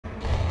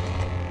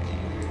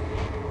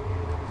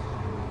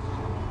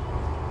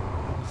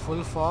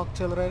Full fog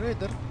चल रहा है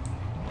इधर।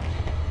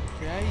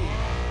 क्या है ये?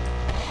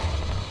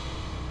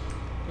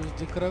 कुछ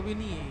दिख रहा भी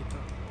नहीं है ये तो।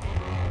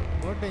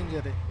 बहुत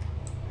डेंजर है।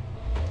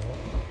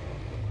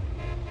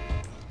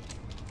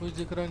 कुछ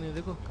दिख रहा नहीं,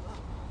 देखो।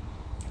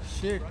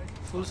 शिट,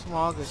 फुल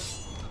स्मॉग है।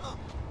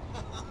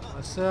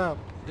 What's up,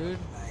 dude?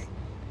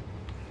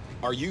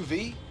 Are you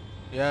V?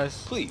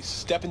 Yes. Please,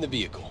 step in the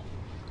vehicle.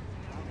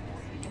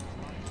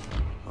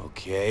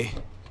 Okay.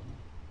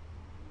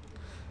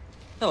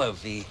 Hello,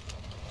 V.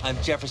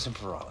 I'm Jefferson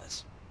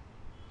Perales.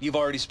 You've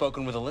already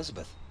spoken with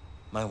Elizabeth,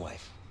 my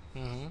wife.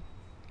 Mm-hmm.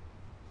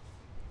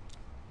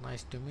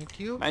 Nice to meet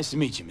you. Nice to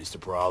meet you, Mr.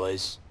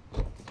 Perales.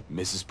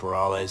 Mrs.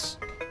 Perales.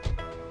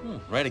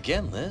 Right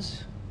again,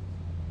 Liz.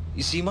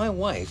 You see, my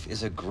wife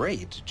is a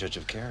great judge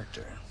of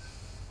character.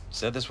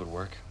 Said this would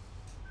work.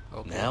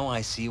 Okay. Now I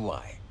see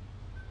why.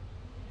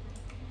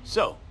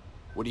 So,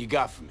 what do you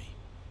got for me?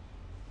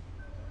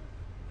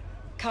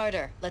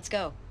 Carter, let's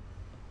go.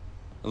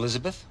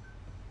 Elizabeth?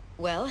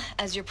 Well,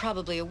 as you're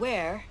probably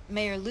aware,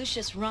 Mayor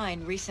Lucius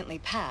Rhine recently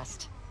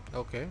passed.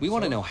 Okay. We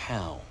want to know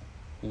how,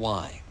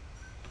 why,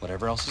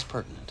 whatever else is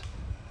pertinent.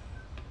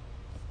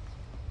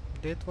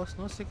 Death was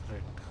no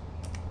secret.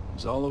 It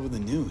was all over the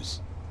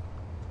news.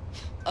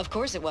 Of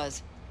course it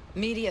was.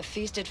 Media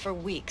feasted for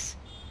weeks.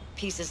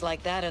 Pieces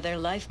like that are their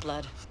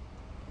lifeblood.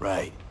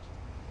 Right.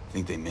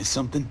 Think they missed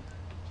something?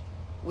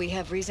 We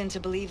have reason to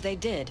believe they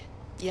did.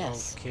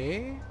 Yes.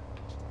 Okay.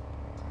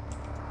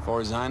 As far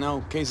as I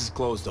know, case is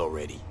closed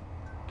already.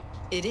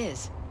 It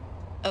is.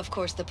 Of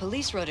course, the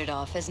police wrote it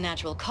off as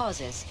natural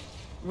causes.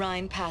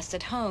 Rhine passed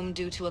at home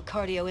due to a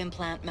cardio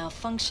implant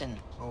malfunction.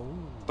 Oh.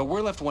 But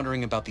we're left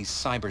wondering about the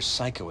cyber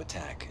psycho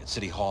attack at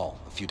City Hall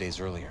a few days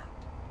earlier.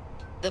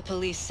 The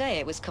police say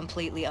it was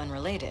completely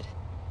unrelated.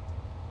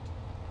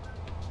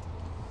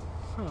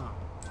 Huh.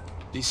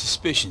 These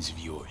suspicions of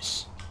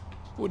yours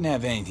wouldn't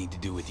have anything to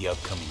do with the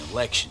upcoming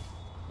election,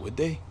 would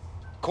they?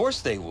 Of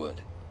course they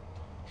would.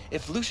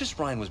 If Lucius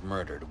Rhine was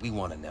murdered, we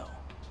want to know.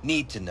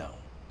 Need to know.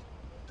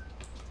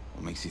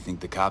 What makes you think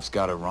the cops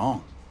got it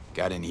wrong?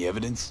 Got any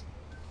evidence?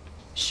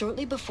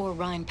 Shortly before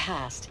Rhine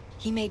passed,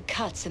 he made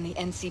cuts in the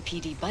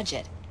NCPD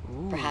budget.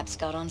 Ooh. Perhaps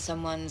got on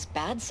someone's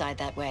bad side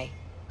that way.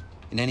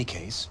 In any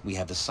case, we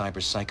have the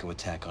cyber psycho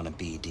attack on a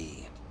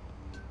BD.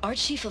 Our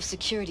chief of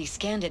security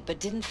scanned it but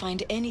didn't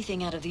find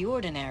anything out of the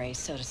ordinary,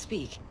 so to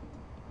speak.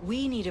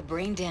 We need a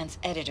braindance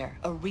editor,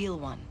 a real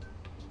one.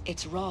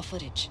 It's raw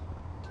footage.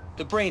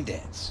 The brain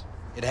dance.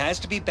 It has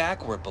to be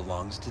back where it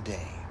belongs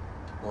today,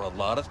 or a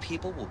lot of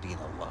people will be in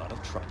a lot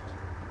of trouble.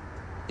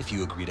 If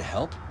you agree to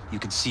help, you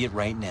can see it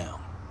right now.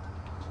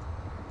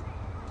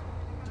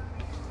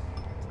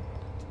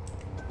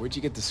 Where'd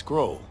you get the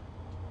scroll?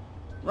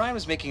 Ryan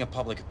was making a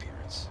public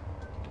appearance.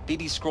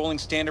 BD's scrolling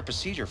standard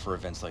procedure for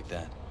events like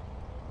that.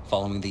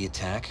 Following the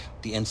attack,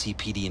 the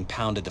NCPD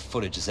impounded the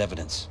footage as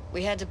evidence.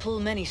 We had to pull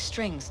many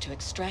strings to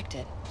extract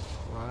it.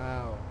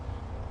 Wow.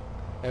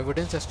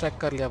 Evidence extract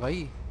कर लिया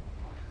भाई.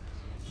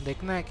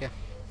 देखना है क्या?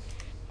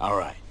 All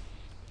right.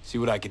 See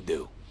what I can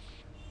do.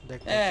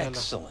 देखते हैं, चलो.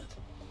 Excellent.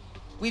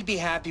 We'd be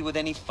happy with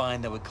any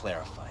find that would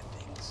clarify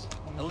things.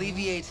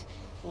 Alleviate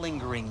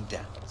lingering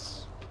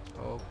doubts.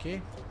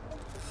 Okay.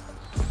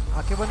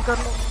 आंखें बंद कर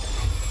लो.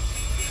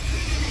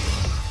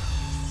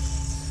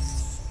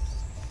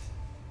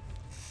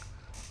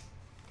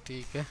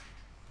 ठीक है.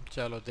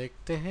 चलो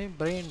देखते हैं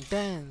ब्रेन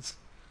डांस.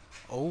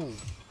 Oh,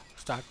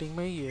 starting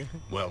में ही है.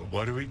 Well,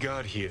 what do we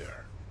got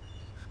here?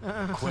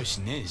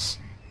 Question is,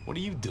 what are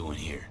you doing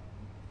here?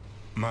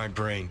 My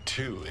brain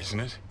too, isn't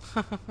it?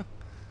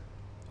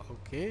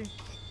 Okay.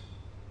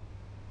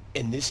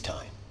 And this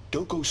time,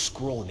 don't go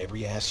scrolling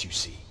every ass you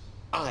see.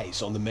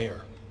 Eyes on the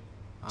mayor.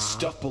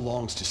 Stuff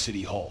belongs to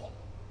City Hall.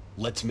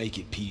 Let's make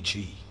it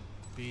PG.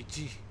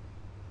 PG.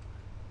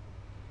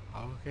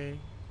 Okay.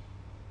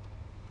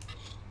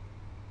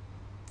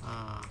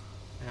 हाँ,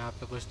 यहाँ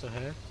पे कुछ तो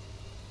है.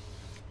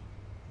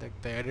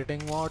 देखते हैं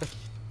editing mode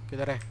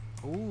किधर है?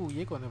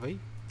 ये कौन है भाई?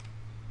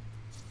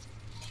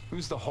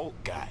 Who's the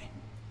Hulk guy?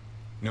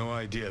 No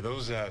idea.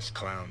 Those ass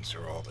clowns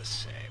are all the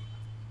same.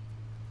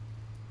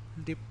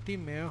 Deputy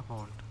Mayor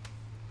Hunt.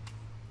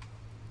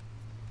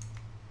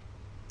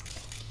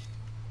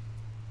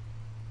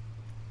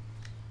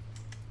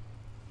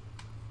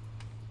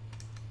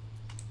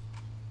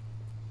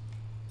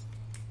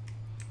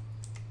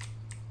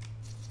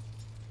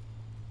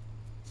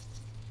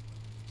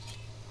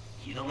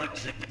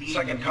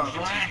 Second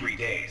conference in 3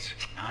 days.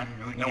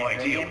 No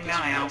idea what this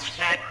means.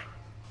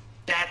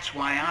 That's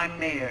why I'm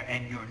mayor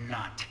and you're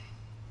not.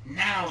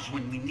 Now's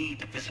when we need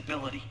the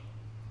visibility.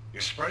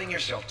 You're spreading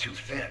yourself too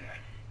thin.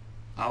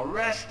 I'll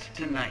rest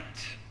tonight.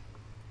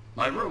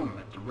 My room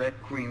at the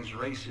Red Queen's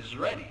race is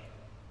ready.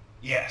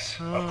 Yes,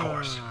 of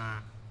course.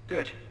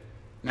 Good.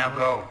 Now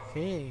go.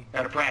 Okay.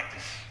 Gotta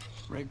practice.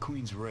 Red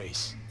Queen's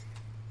race.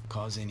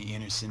 Cause any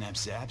inner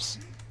synapse zaps?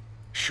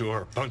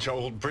 Sure, bunch of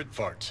old Brit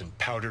farts in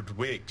powdered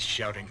wigs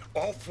shouting,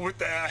 "Off with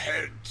their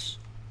heads!"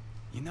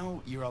 You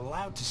know, you're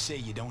allowed to say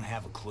you don't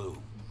have a clue.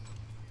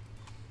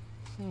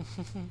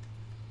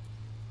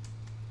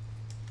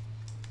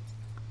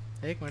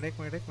 एक minute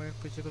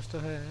पीछे कुछ तो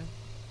है.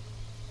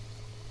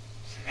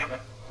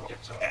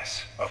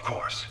 Yes, of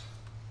course.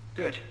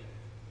 Good.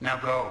 Now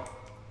go.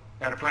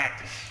 Gotta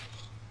practice.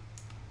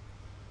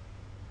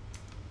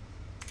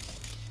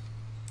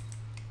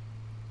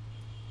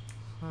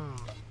 हाँ.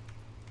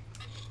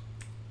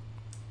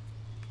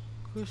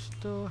 कुछ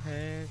तो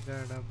है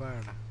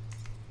गड़बड़.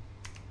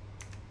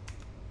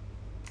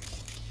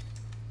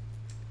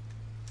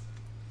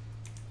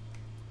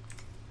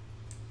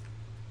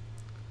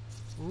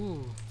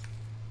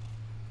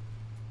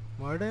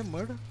 मर्ड है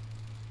mud.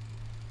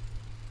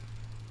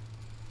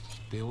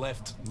 They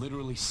left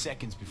literally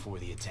seconds before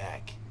the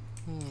attack.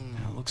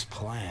 And it looks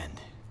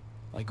planned,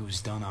 like it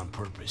was done on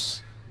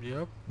purpose.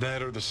 Yep.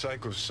 That or the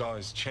psycho saw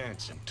his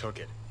chance and took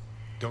it.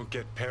 Don't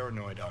get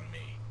paranoid on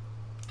me.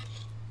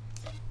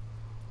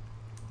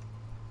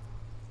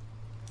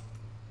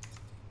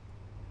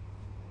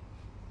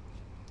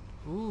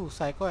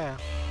 Psycho है.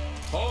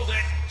 Hold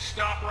it!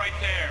 Stop right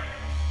there!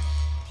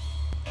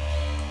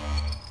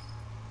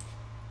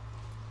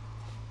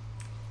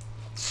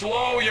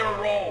 Slow your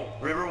roll!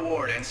 River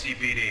Ward,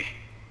 NCPD.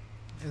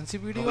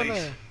 NCPD वाला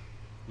है.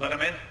 Let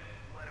him in?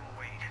 Let him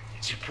wait.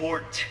 It's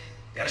important.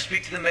 Gotta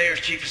speak to the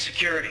mayor's chief of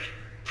security.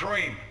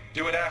 Preem,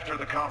 do it after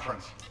the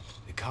conference.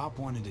 The cop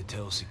wanted to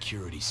tell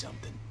security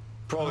something.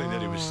 Probably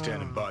that he was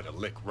standing by to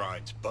lick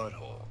Ryan's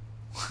butthole.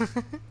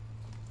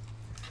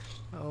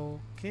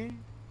 Okay.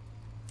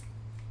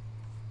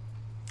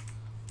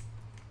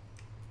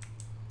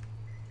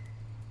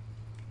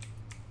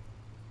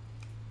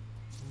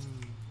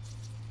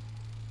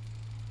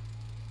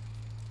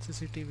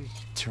 CCTV.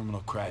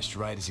 Terminal crashed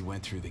right as he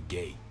went through the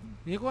gate.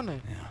 ये कौन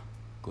है? Yeah,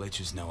 glitch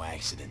was no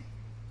accident.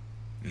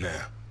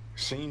 Nah,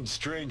 seen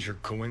stranger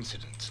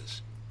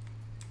coincidences.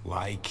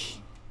 Like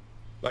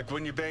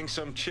when you bang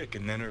some chick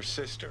and then her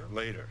sister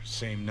later,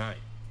 same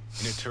night.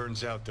 And it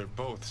turns out they're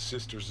both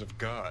sisters of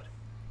God.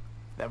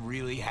 That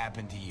really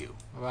happened to you?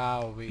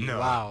 Wow, No.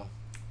 Wow.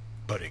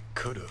 But it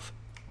could've.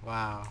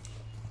 Wow.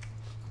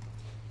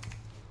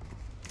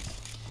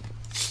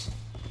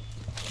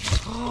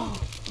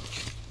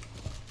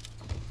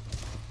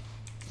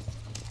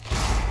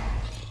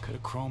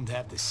 Could've chromed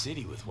half the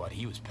city with what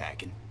he was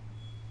packing.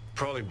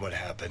 Probably what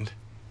happened.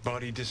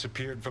 Body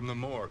disappeared from the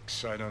morgue,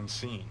 sight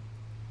unseen.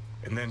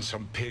 And then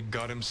some pig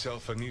got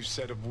himself a new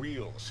set of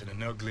wheels and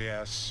an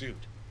ugly-ass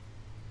suit.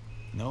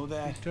 Know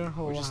that? Peter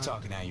We're just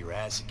Howard. talking out your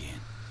ass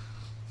again.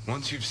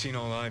 Once you've seen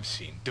all I've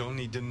seen, don't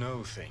need to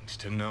know things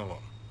to know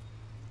them.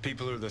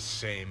 People are the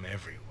same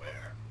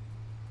everywhere.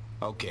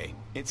 Okay,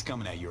 it's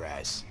coming out your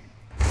ass.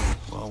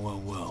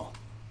 Well.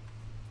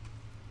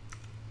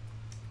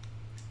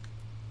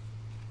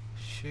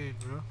 Shit,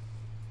 bro.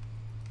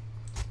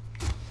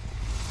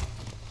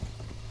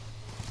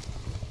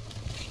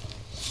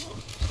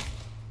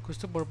 कुछ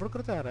तो बड़बड़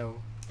करते आ रहा है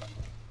वो.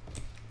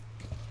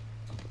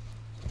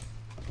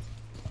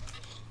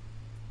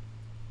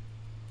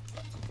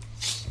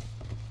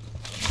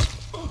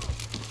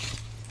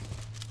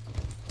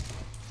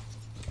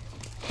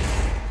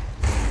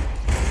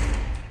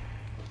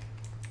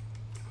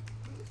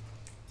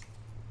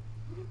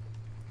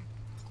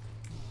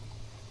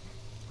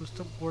 कुछ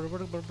तो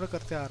बड़बड़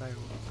करते आ रहा है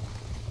वो.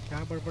 क्या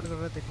बड़बड़ कर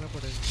रहा है देखना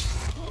पड़ेगा.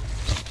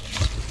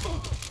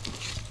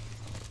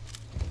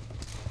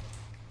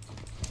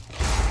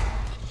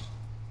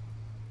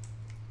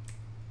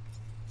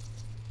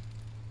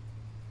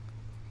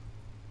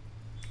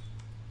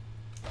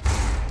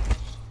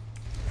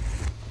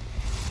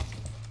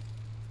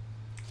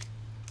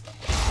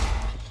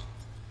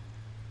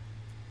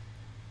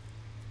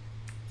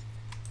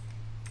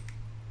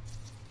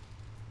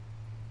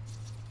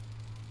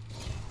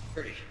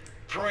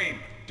 Preem,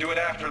 do it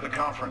after the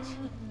conference.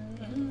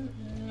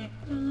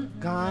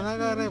 गाना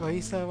गा रहे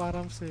भाई साहब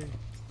आराम से.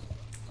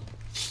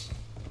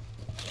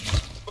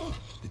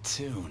 The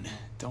tune.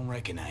 Don't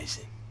recognize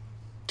it.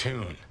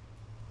 Tune.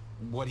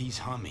 What he's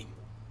humming.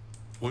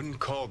 Wouldn't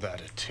call that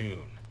a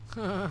tune.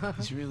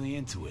 He's really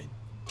into it.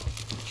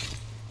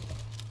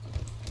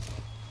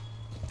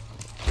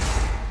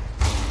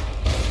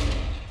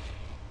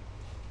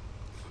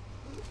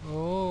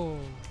 Oh.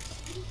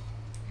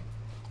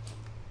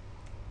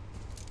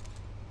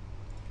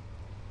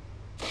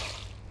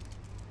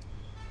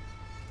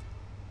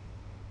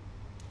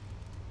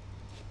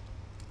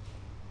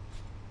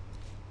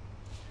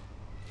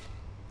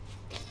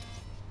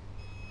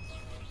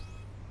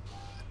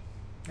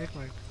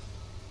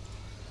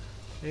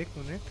 एक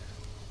मिनट.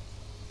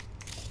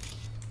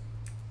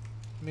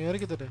 मेयर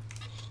किधर है?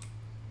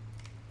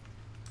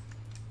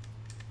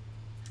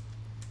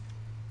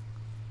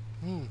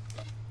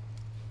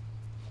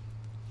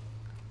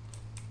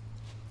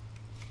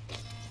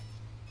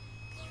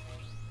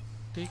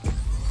 ठीक है.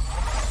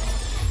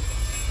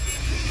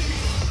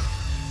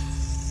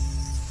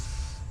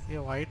 ये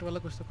वाइट वाला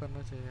कुछ तो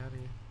करना चाहिए यार.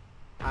 ये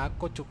आग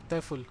को चुभता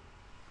है फुल.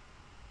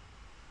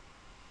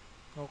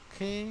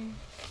 ओके.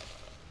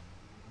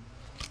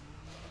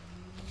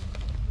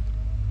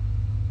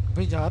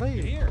 भाई जा रहा है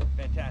ये.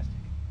 Fantastic.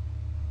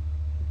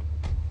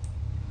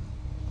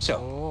 So,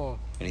 Oh.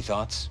 any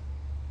thoughts?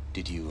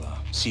 Did you,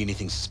 see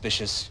anything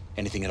suspicious?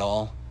 Anything at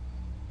all?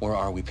 Or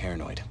are we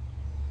paranoid?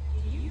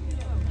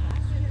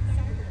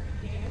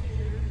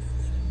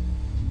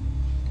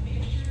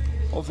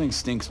 Whole thing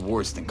stinks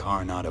worse than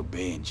Coronado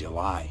Bay in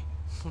July.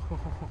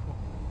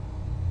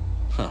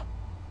 Huh.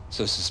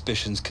 So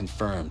suspicions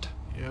confirmed.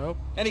 Yep.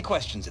 Any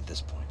questions at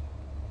this point?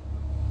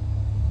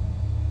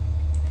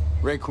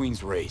 Red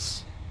Queen's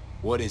race.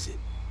 What is it?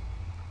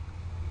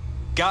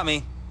 Got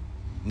me.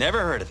 Never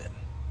heard of it.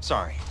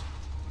 Sorry.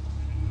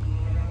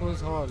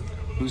 Who's Hall?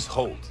 Who's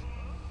Holt?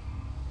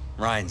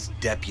 Ryan's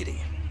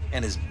deputy.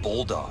 And his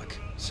bulldog,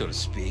 so to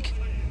speak.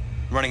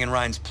 Running in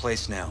Ryan's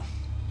place now.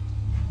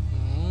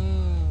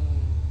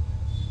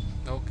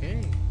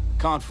 Okay.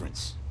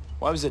 Conference.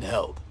 Why was it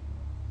held?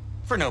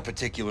 For no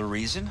particular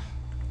reason.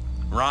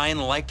 Ryan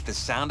liked the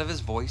sound of his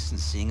voice and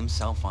seeing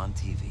himself on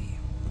TV.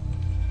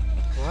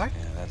 What?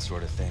 Yeah, that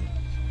sort of thing.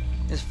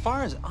 As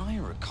far as I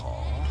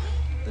recall,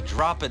 the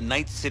drop in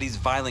Night City's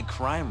violent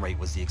crime rate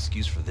was the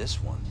excuse for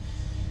this one.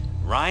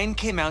 Ryan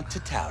came out to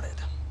tout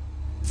it.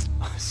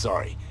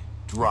 Sorry.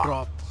 Drop.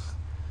 Drop.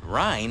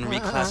 Ryan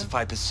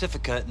reclassified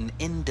Pacifica an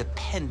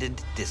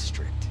independent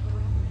district.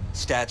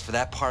 Stats for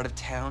that part of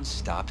town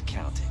stopped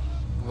counting.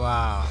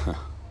 Wow.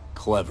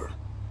 Clever.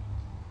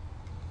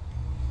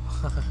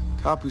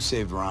 Cop who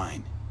saved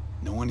Ryan.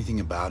 Know anything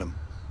about him?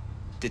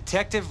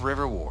 Detective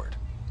River Ward.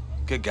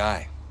 Good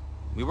guy.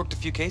 We worked a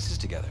few cases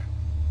together.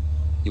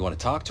 You want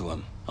to talk to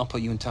him? I'll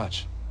put you in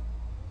touch.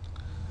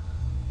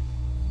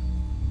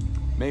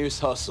 Mayor's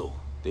hustle.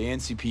 The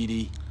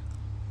NCPD.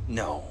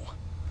 No.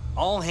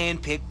 All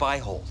handpicked by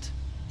Holt.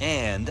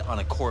 And on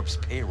a corpse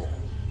payroll.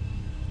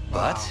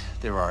 But Wow.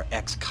 there are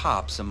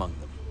ex-cops among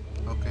them.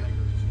 Okay.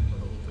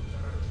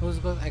 Who's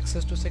got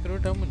access to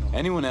security terminal?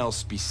 Anyone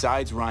else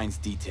besides Ryan's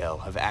detail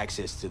have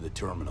access to the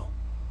terminal?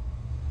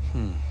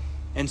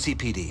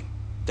 NCPD.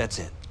 That's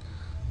it.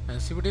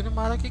 NCPD ने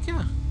मारा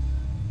क्या?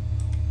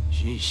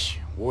 Sheesh.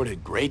 Ward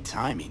had great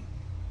timing.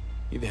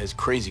 Either has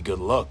crazy good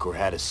luck or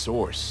had a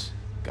source.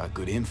 Got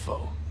good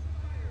info.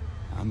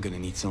 I'm gonna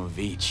need some of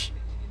each.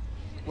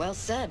 Well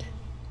said.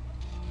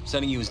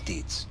 Sending you his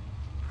deeds.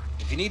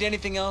 If you need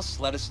anything else,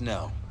 let us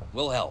know.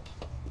 We'll help.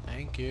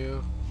 Thank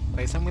you.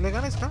 पैसा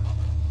मिलेगा ना इसका?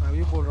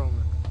 अभी बोल रहा हूँ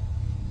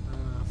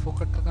मैं.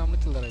 फोकट का काम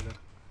नहीं चल रहा इधर.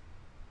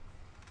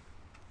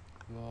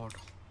 Ward.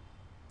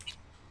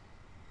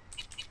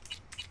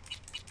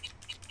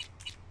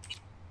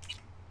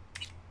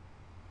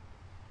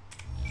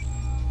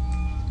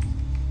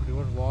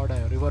 River Ward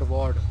है. River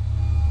Ward.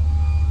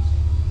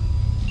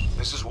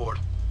 This is Ward.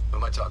 Who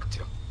am I talking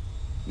to?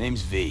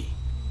 Name's V.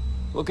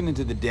 Looking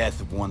into the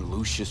death of one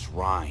Lucius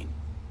Rhine.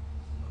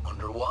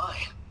 Wonder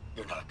why.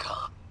 You're not a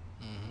cop.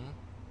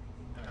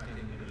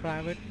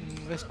 Private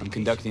investigation. I'm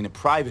conducting a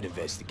private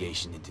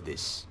investigation into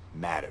this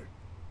matter.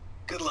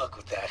 Good luck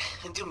with that.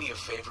 And do me a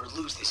favor,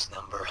 lose this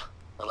number.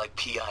 I like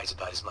PIs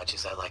about as much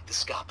as I like the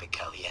Scope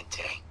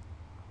Caliente.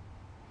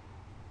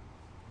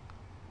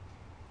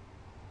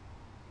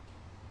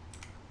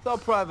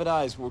 Thought private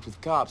eyes worked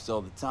with cops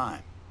all the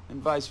time,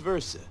 and vice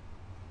versa.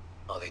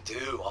 Oh, they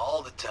do,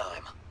 all the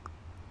time.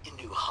 In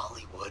New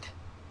Hollywood.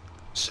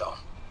 So,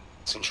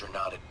 since you're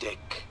not a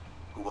dick,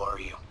 who are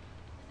you?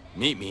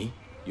 Meet me,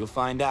 you'll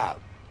find out.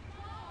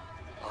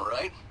 All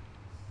right?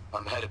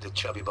 I'm headed to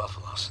Chubby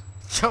Buffaloes.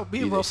 Chubby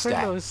Either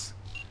Buffaloes.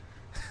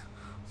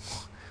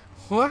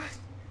 What?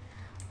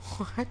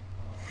 What?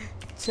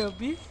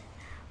 Chubby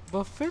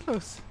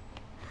Buffaloes.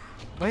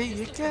 भाई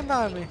ये क्या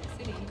नाम है?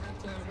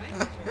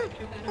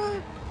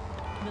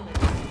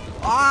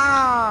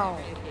 Wow!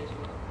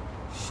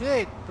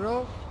 Shit,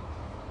 bro.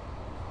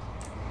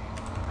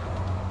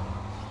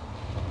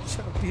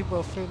 Chubby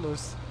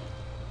Buffaloes.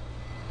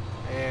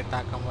 Eh,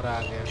 Takamura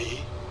आ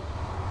गया.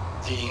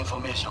 The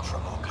information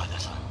from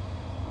Okada-san.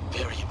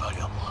 Very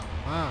valuable.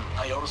 हाँ.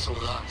 I also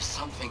learned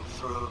something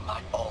through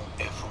my own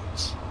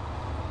efforts.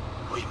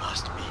 We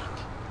must meet.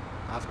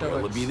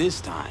 Where'll it be Afterwards. this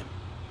time?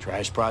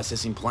 Trash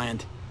processing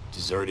plant?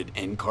 Deserted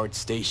N-cart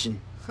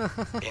station?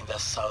 In the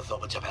south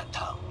of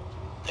Japantown,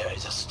 there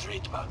is a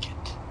street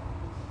market.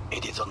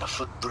 It is on the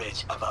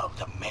footbridge above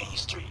the main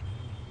street.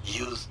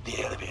 Use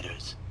the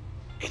elevators.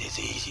 It is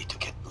easy to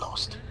get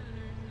lost.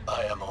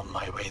 I am on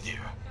my way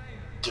there.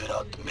 Do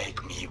not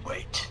make me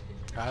wait.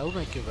 I'll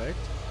make you wait.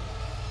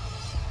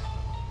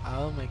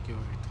 I'll make you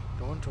wait.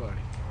 Don't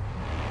worry.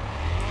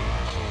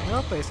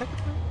 मेरा पैसा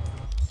कितना?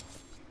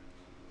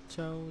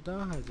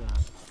 14,000.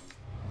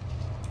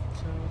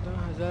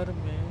 14,000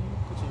 में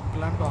कुछ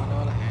implant तो आने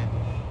वाला है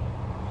नहीं.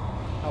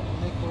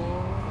 अपने को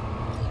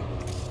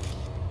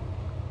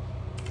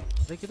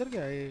देख किधर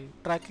गया ये?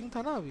 ट्रैकिंग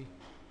था ना अभी.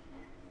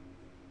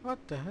 What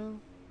the hell?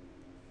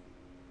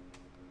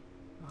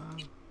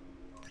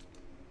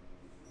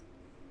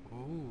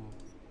 Ooh,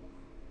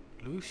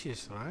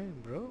 Lucius Ryan,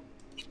 bro.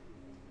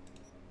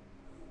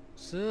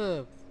 What's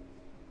up?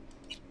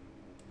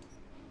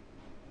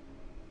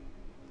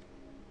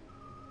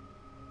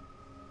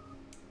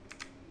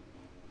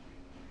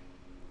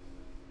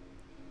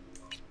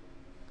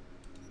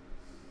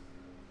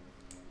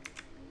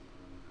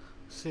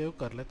 Save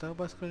कर लेता है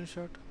बस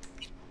स्क्रीनशॉट.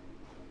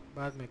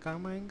 बाद में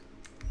काम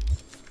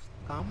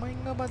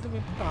आएगा बाद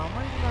में काम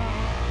आएगा।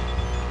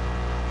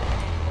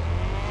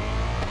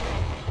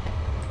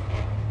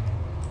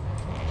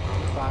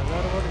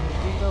 बाजार और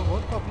हिंदी का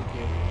बहुत कॉपी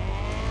किया।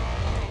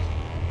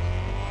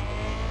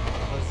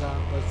 बसा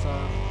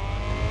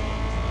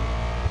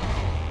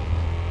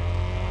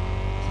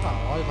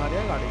आवाज भारी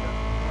है गाड़ी का।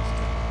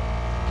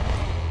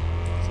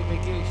 सिर्फ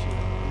एक ही इशू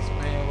है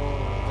इसमें, वो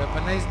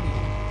वेपनाइज नहीं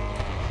है।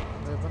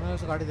 वेपनाइज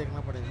गाड़ी देखना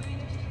पड़ेगा।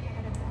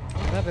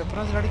 मेरा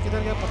वेपनाइज गाड़ी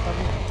किधर गया पता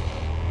नहीं।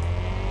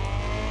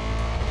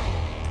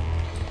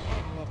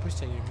 वापस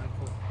चाहिए मेरे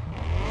को।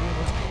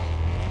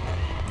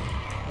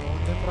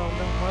 ओनली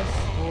प्रॉब्लम बस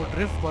वो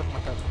ड्रिफ्ट बहुत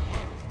मटर है,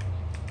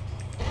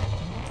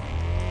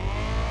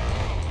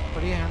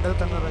 पर ये हैंडल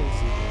करना रहा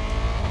इसी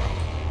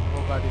वो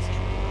गाड़ी से।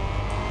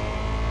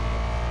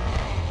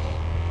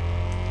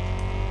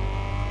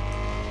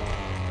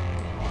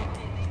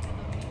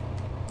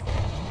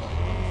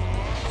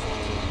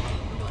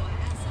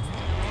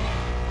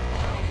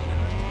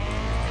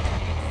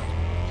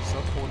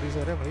 सब पुलिस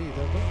है रे भाई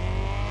इधर तो।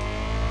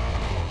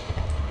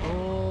 ओ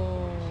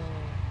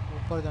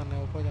ऊपर जाना है,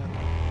 ऊपर जाना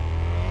है।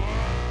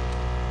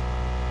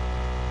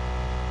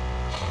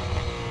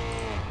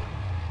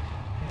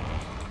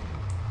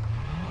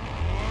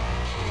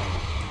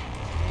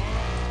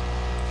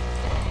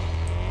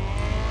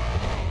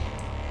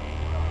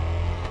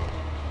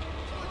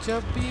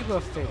 Chubby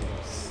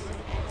buffets.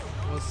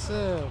 What's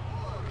up?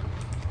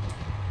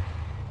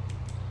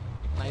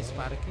 Nice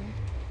parking.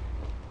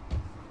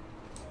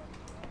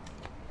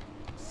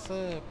 What's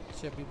up,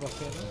 chubby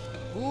buffet?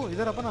 Oh,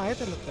 इधर अपन आए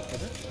थे लगता है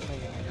नहीं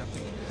यहाँ पे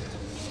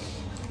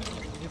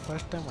ये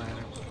फर्स्ट टाइम आया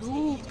है।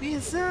 Oh,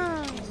 pizza.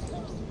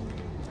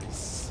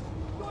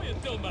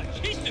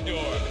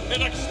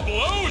 An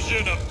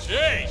explosion of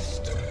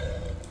taste.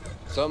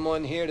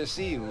 Someone here to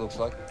see you, looks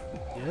like.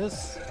 Yes.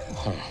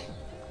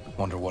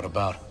 Wonder what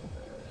about?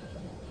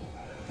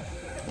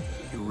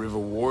 You River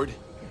Ward?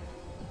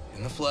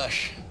 In the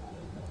flesh.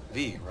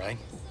 V, right?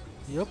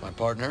 Yep. My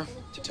partner,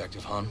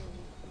 Detective Han.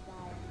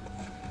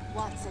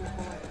 Watson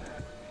Ward.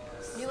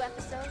 New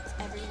episodes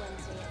every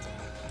Wednesday.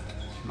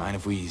 Mind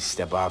if we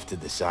step off to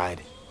the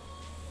side?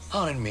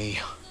 Han and me,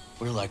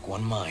 we're like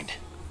one mind.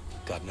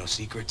 Got no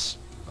secrets.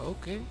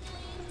 Okay.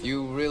 You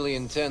really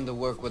intend to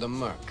work with a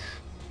merc?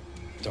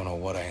 Don't know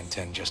what I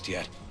intend just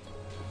yet.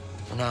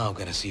 For now, I'm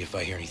gonna see if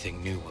I hear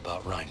anything new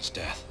about Ryan's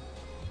death.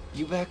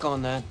 You back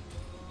on that?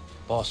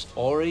 Boss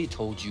already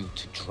told you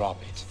to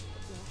drop it.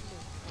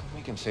 Don't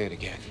make him say it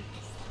again.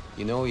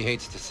 You know he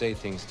hates to say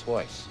things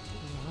twice.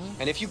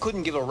 And if you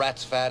couldn't give a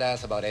rat's fat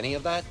ass about any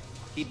of that,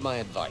 heed my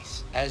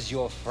advice. As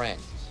your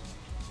friend,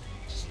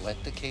 just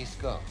let the case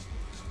go.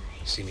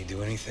 See me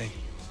do anything?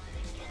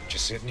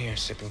 Just sitting here,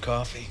 sipping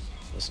coffee,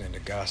 listening to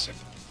gossip.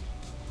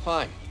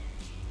 Fine.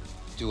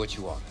 Do what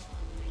you want.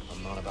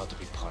 I'm not about to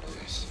be part of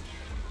this.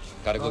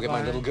 Gotta go get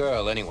my little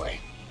girl anyway.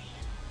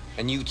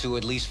 And you two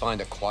at least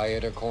find a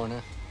quieter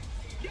corner.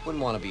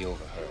 Wouldn't want to be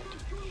overheard.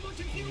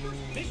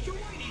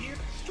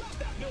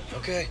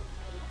 Okay.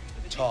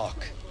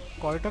 Talk.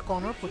 Quieter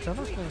corner पूछा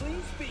ना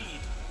उसने।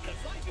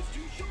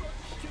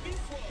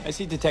 I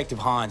see Detective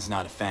Han's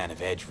not a fan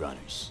of edge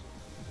runners.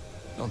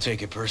 Don't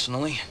take it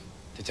personally.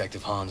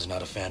 Detective Han's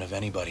not a fan of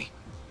anybody.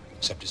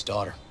 Except his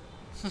daughter.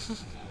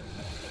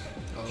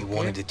 He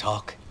wanted to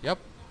talk. Yep.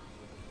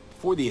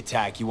 Before the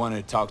attack, he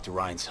wanted to talk to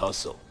Ryan's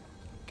hustle.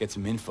 Get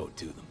some info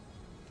to them.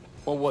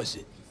 What was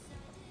it?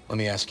 Let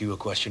me ask you a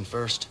question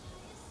first.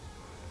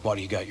 Why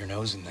do you got your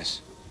nose in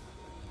this?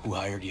 Who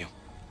hired you?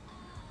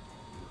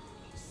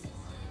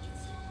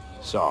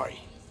 Sorry.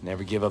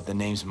 Never give up the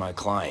names of my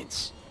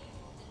clients.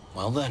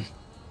 Well then,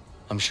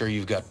 I'm sure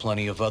you've got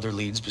plenty of other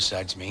leads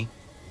besides me.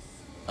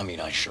 I mean,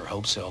 I sure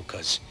hope so,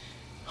 'cause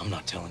I'm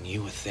not telling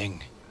you a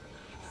thing.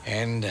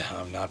 And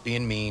I'm not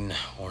being mean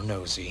or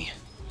nosy,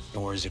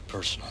 nor is it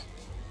personal.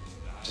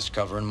 Just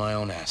covering my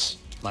own ass.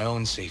 My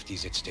own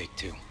safety's at stake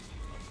too.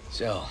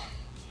 So,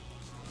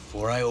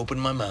 before I open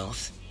my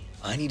mouth,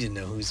 I need to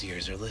know whose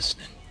ears are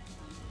listening.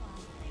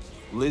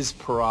 Liz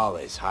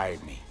Perales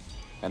hired me.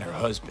 And her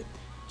husband,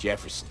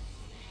 Jefferson.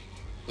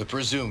 The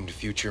presumed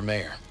future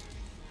mayor.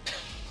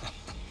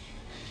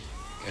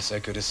 Guess I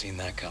could have seen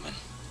that coming.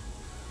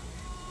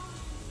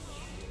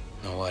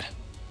 Know what?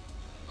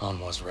 Han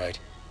was right.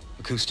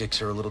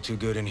 Acoustics are a little too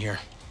good in here.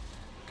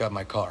 Got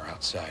my car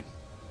outside.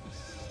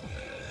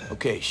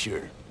 Okay,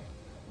 sure.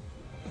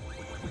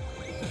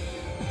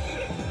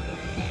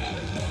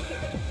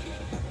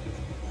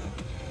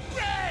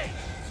 Rage!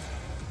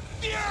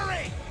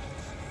 Fury!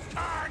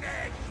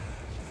 Carnage!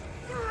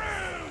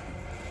 Rude!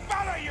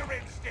 Follow your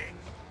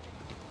instincts!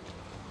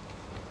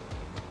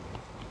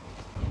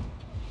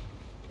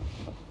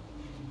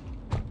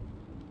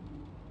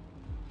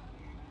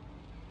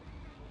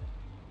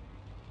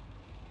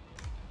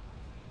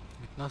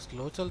 इतना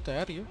slow चलता है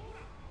यार ये।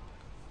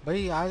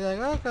 भाई आ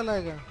जाएगा कल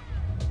आएगा?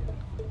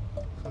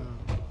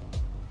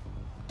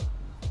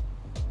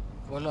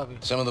 बोलो अभी।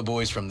 Some of the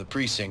boys from the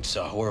precinct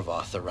saw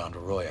Horvath around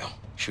Arroyo,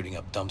 shooting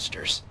up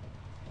dumpsters,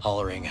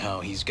 hollering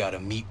how he's got to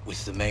meet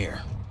with the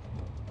mayor.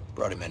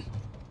 Brought him in.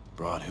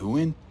 Brought who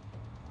in?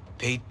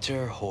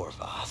 Peter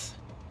Horvath.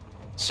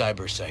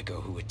 Cyber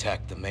psycho who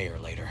attacked the mayor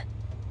later.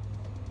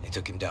 They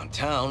took him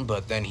downtown,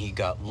 but then he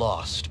got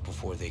lost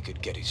before they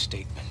could get his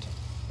statement.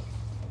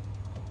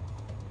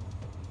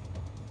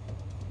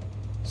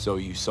 So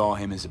you saw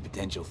him as a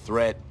potential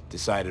threat,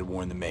 decided to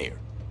warn the mayor.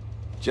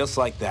 Just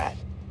like that.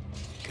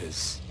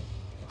 'Cause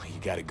you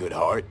got a good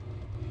heart.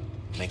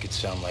 Make it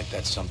sound like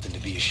that's something to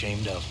be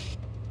ashamed of.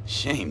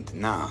 Ashamed?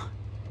 Nah.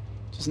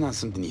 Just not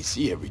something you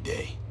see every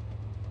day.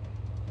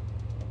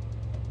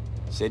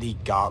 Said he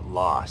got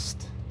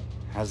lost.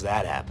 How's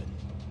that happen?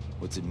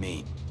 What's it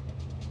mean?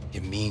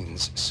 It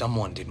means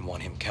someone didn't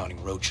want him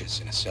counting roaches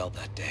in a cell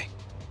that day.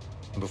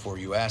 And before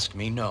you ask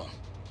me, no.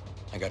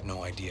 I got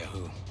no idea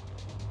who.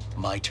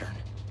 My turn.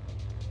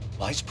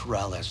 Why's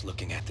Peralez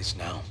looking at this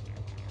now?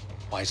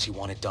 Why does he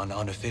want it done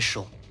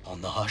unofficial,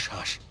 on the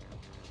hush-hush?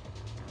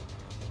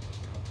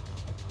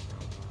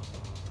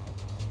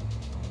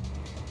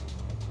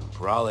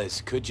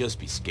 Peralez could just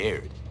be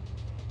scared.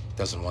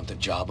 Doesn't want the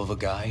job of a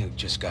guy who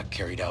just got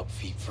carried out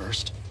feet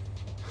first?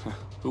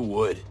 Who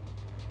would?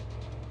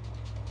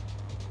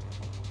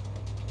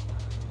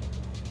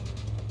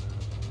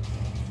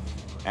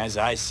 As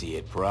I see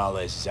it,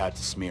 Peralez is out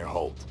to smear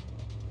Holt.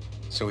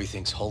 So he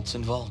thinks Holt's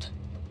involved?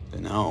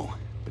 Dunno,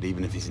 but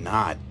even if he's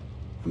not,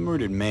 a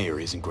murdered mayor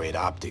isn't great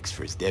optics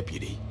for his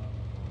deputy.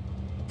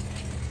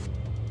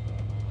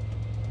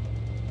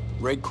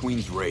 Red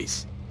Queen's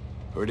race.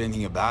 Heard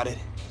anything about it?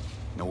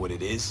 Know what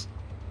it is?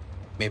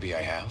 Maybe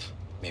I have.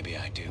 Maybe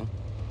I do.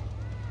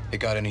 It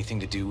got anything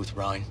to do with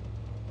Rhine?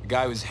 The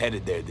guy was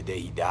headed there the day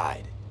he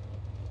died.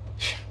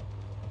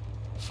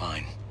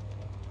 Fine.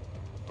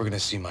 We're gonna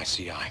see my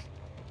CI.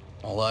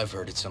 All I've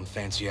heard is some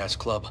fancy-ass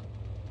club.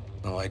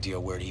 No idea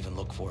where to even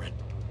look for it.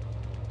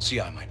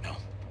 CI might know.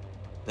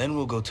 Then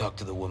we'll go talk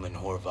to the woman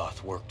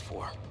Horvath worked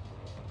for.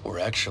 Or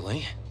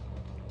actually,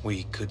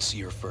 we could see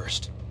her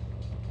first.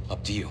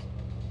 Up to you.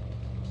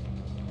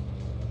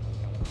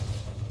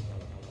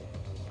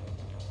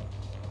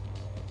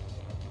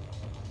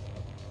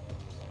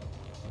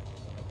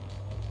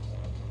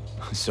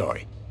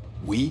 Sorry.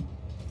 We?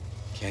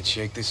 Can't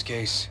shake this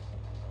case.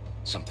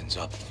 Something's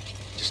up.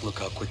 Just look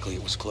how quickly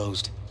it was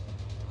closed.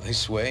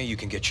 This way, you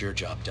can get your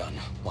job done,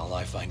 while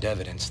I find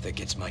evidence that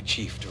gets my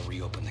chief to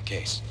reopen the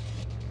case.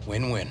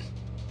 Win-win.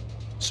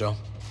 So,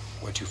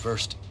 where to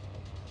first?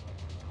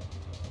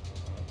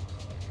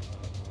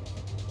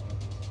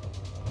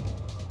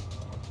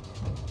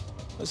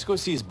 Let's go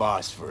see his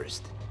boss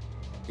first.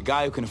 The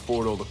guy who can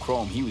afford all the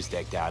chrome he was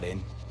decked out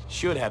in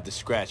should have the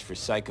scratch for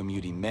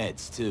psychomuting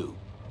meds, too.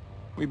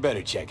 We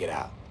better check it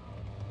out.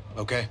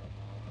 Okay.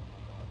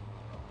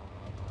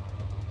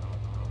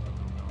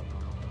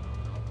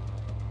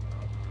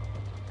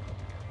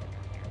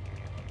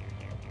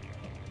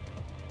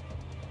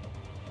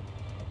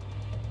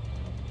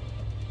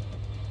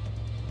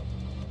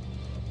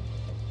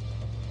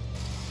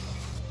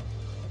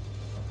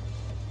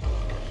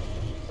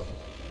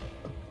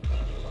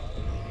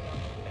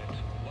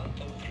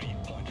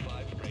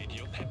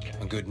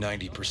 A good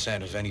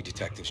 90% of any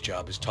detective's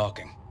job is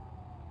talking.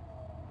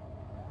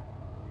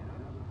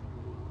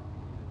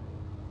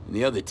 And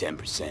the other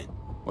 10%,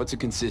 what's it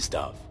consist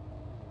of?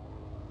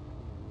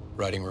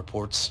 Writing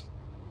reports.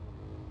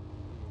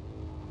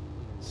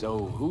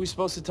 So, who are we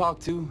supposed to talk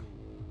to?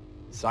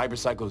 Cyber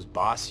Psycho's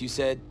boss, you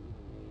said?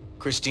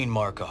 Christine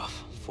Markov,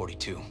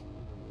 42.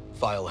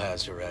 File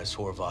has her as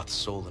Horvath's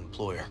sole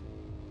employer.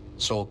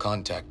 Sole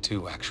contact,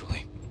 too,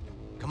 actually.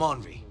 Come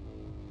on, V.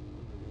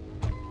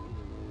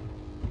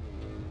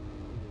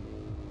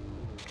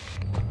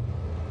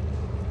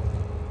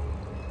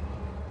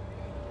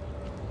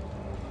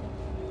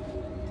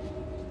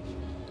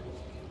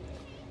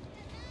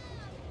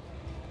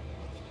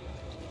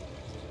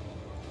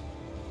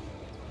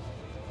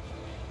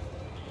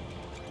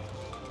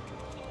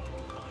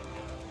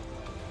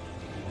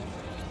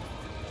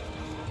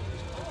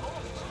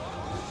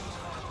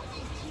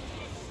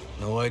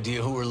 No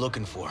idea who we're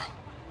looking for.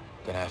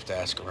 Gonna have to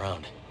ask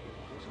around.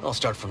 I'll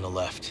start from the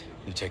left.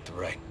 You take the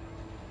right.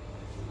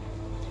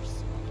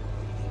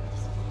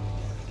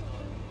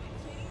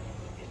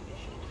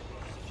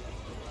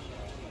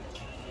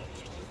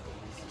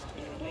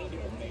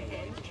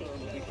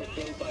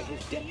 By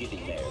his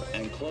deputy mayor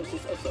and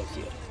closest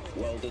associate,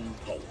 Weldon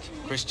Holt.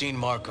 Christine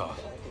Markov.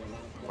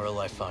 Where'll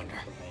I find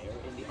her?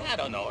 I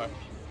don't know her.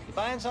 You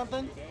buying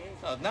something?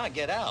 Oh, if not,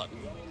 get out.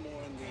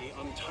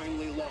 The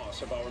untimely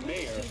loss of our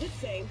mayor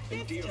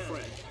and dear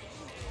friend.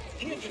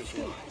 Here's the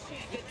scoop.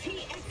 The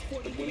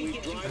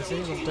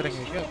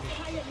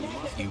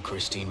TX-43 You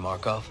Christine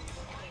Markov?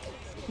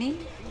 Me?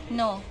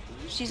 No.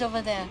 She's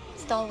over there.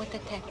 Stall with the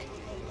tech.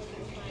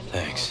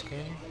 Thanks.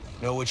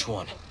 Know which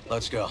one.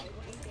 Let's go.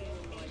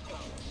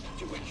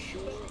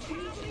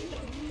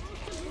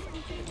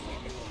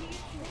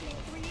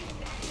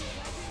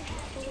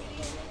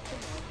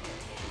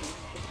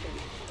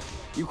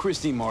 You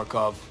Christine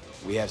Markov,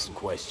 we have some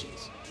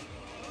questions.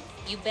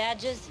 You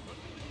badges?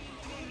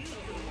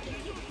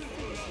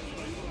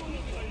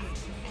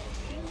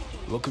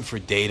 Looking for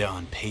data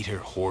on Peter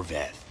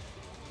Horvath.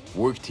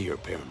 Worked here,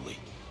 apparently.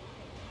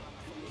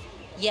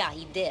 Yeah,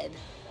 he did.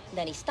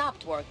 Then he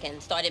stopped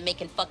working, started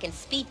making fucking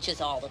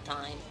speeches all the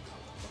time.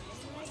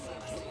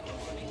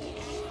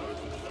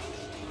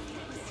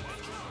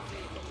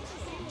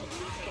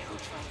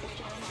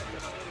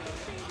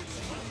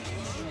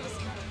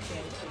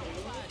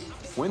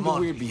 When did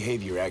weird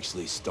behavior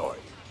actually start?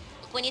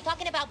 When you're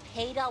talking about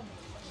Peter,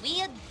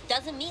 weird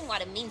doesn't mean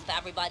what it means for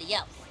everybody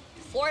else.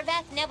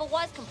 Horvath never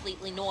was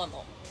completely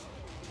normal.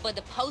 But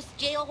the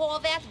post-jail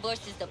Horvath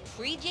versus the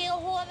pre-jail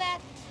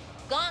Horvath,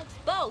 gonks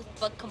both,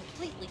 but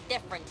completely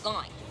different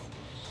gonks.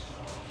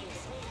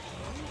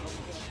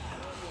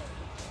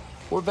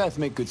 Horvath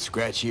make good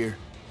scratch here.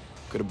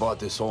 Could have bought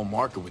this whole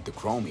market with the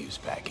chrome he was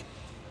packing.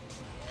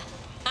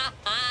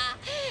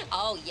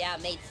 Oh yeah,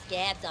 made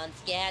scads on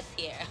scads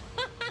here.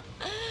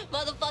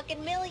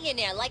 Motherfucking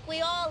millionaire, like we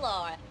all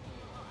are.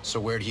 So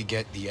where'd he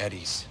get the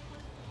eddies?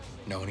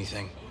 Know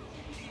anything?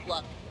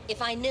 Look,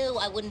 if I knew,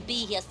 I wouldn't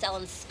be here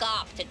selling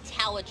scarf to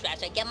tower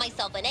trash. I'd get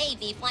myself an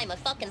AV, fly my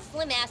fucking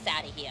slim ass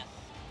out of here.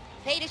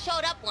 Peter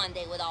showed up one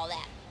day with all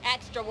that.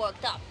 Extra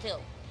worked up, too.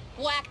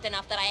 Whacked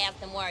enough that I asked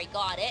him where he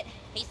got it.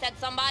 He said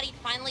somebody'd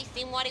finally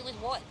seen what he was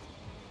worth.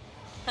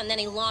 And then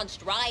he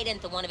launched right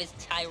into one of his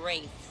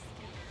tirades.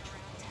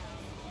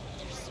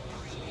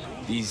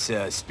 These,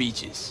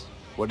 speeches,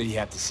 what did he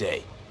have to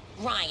say?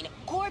 Ryan,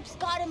 corpse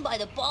got him by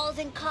the balls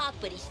and cock,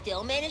 but he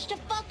still managed to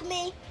fuck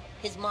me.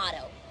 His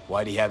motto.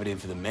 Why'd he have it in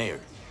for the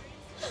mayor?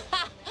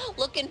 Ha!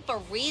 Looking for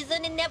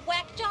reason in that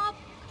whack job?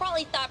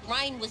 Probably thought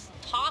Ryan was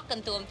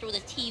talking to him through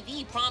the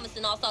TV,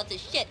 promising all sorts of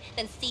shit,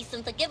 then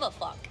ceasing to give a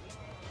fuck.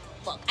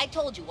 Look, I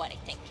told you what I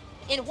think.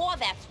 In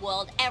Horvath's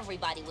world,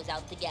 everybody was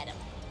out to get him.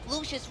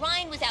 Lucius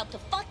Ryan was out to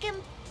fuck him,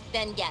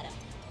 then get him.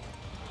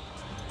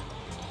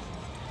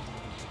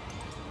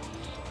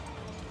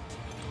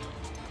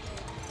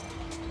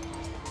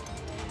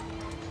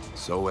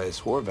 So as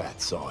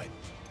Horvath saw it,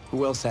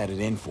 who else had it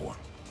in for him?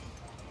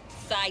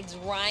 Besides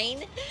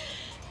Ryan,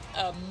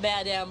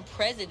 Madame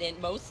President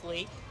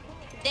mostly.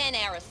 Then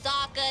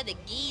Arasaka, the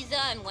Giza,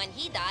 and when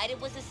he died, it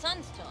was his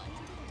son's turn.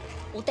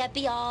 Would that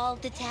be all,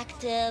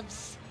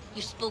 detectives?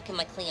 You're spooking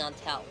my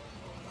clientele.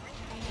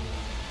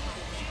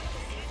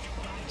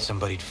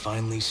 Somebody'd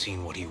finally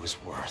seen what he was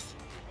worth.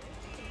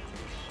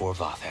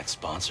 Horvath had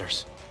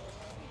sponsors.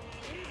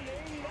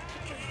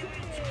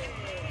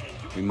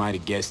 We might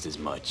have guessed as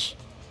much.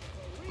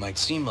 Might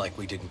seem like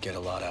we didn't get a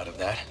lot out of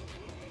that.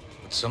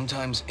 But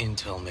sometimes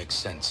intel makes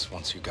sense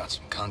once you got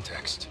some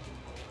context.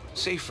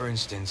 Say, for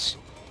instance,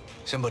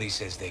 somebody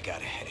says they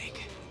got a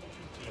headache.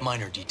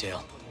 Minor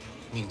detail.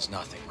 Means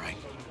nothing, right?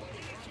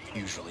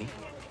 Usually,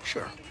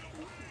 sure.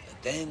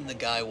 But then the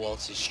guy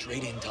waltzes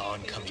straight into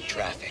oncoming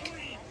traffic.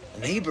 A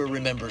neighbor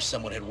remembers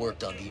someone had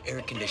worked on the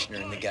air conditioner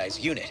in the guy's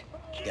unit.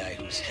 The guy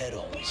whose head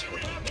always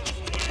hurt.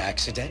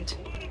 Accident?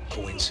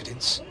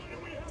 Coincidence?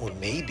 Or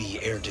maybe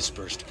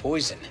air-dispersed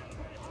poison.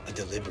 A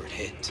deliberate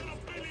hit.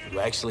 You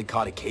actually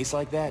caught a case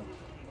like that?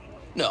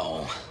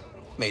 No.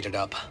 Made it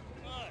up.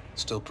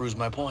 Still proves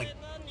my point.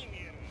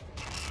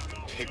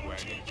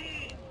 Pigwagon.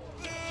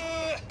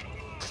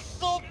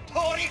 Oh,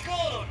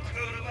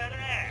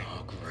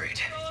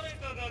 great.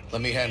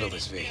 Let me handle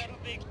this, V.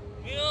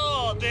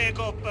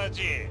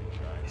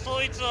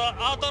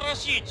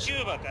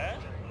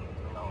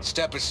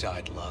 Step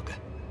aside, Lug.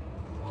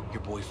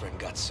 Your boyfriend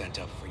got sent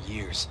up for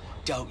years.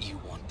 Doubt you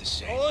want the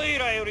same. Hey,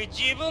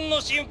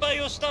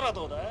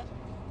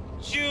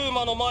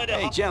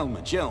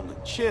 gentlemen,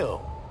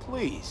 chill,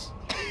 please.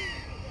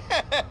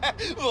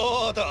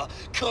 ボード、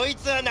こい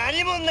つは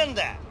何者なん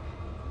だ。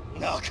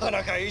なか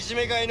なかいじ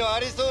めがいのあ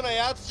りそうな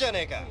やつじゃ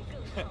ねえか。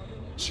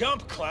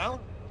Jump, clown!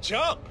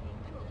 Jump!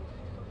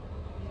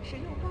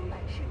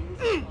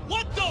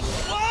 What the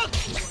fuck?!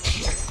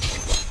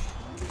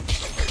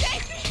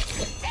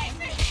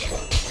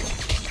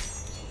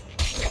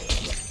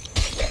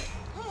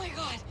 Oh my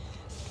god!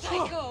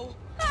 Psycho!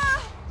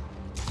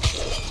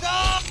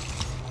 Stop!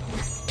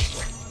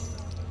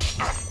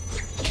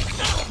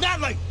 Not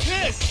like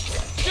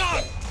this!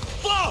 God!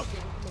 Fuck!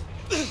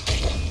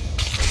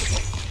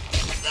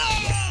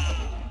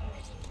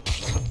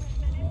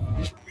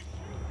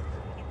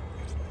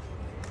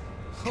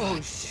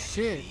 Oh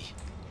shit.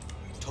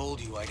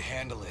 Told you I'd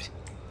handle it.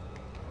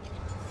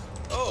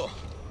 Oh,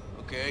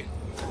 okay.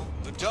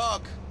 Good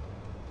talk.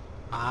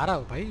 आ रहा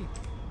हूँ भाई.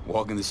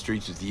 Walking the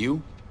streets with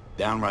you?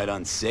 Downright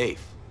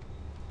unsafe.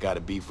 Got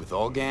a beef with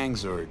all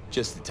gangs or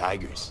just the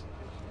Tigers?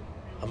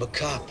 I'm a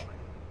cop.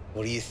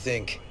 What do you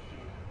think?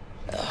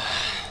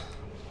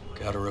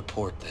 Gotta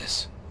report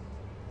this.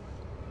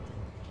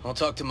 I'll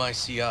talk to my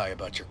CI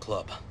about your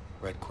club,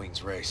 Red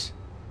Queen's Race.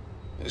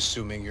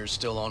 Assuming you're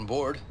still on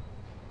board.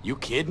 You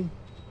kidding?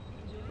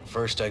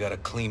 First, I gotta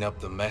clean up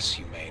the mess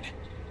you made.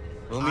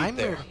 We'll meet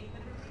there.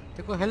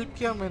 देखो help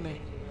किया मैंने.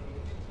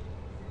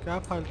 क्या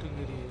फालतू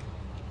गिरी है?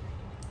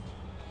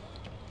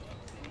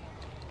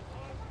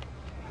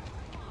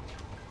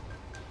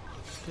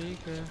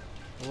 ठीक है.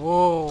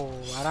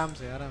 ओह, आराम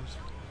से.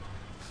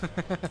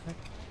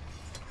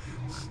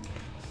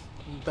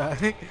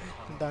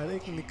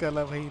 डायरेक्ट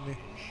निकाला भाई ने.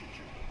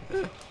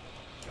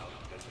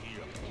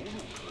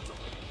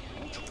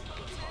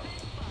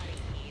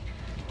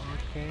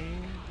 Okay.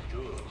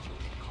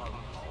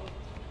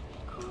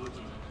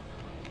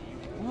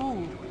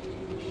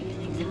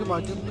 ये के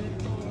बाजू में.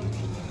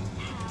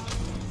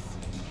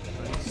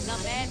 Not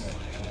bad.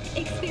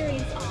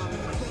 Experience all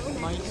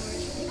Nice.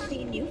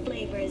 16 new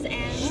flavors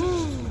and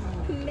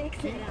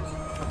mix it up.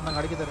 अपना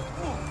गाड़ी की तरफ.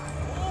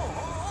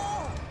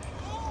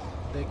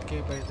 देख के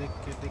भाई देख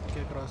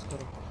के क्रॉस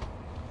करो.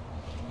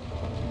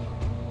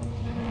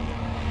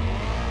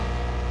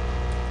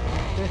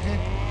 मिलते हैं.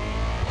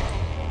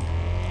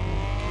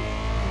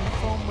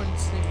 इन्फॉर्मेंट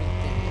से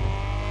मिलते हैं.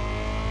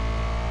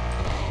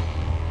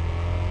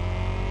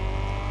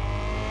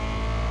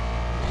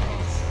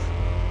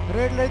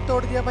 रेड लाइट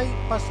तोड़ दिया भाई.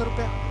 500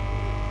 रुपया.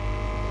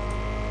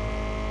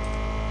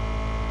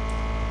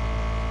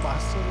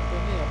 500 रुपये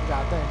नहीं अब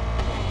ज़्यादा है.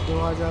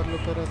 2000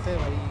 रुपये रहते हैं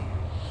भाई.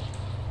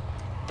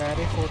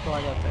 डायरेक्ट फोटो आ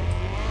जाता है.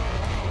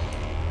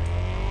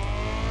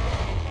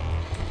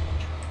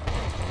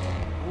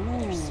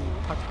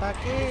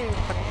 फटाके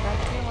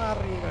मार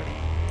रही है गाड़ी.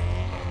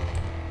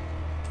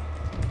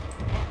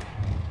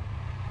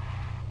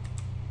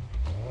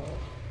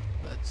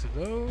 Let's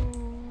go.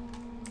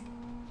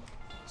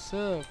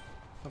 सर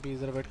अभी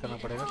इधर वेट करना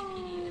पड़ेगा.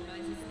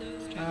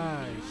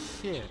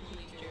 shit.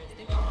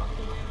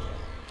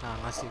 हाँ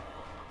नसीब.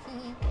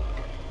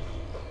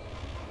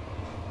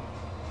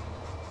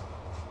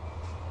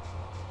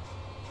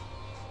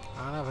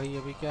 आना भाई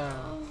अभी क्या.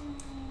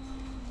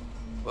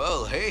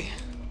 Well, hey.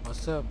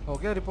 What's up? हो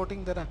गया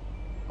रिपोर्टिंग तेरा?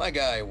 My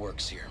guy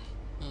works here.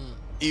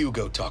 You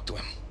go talk to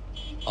him.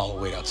 I'll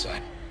wait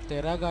outside.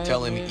 तेरा guy.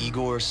 Tell him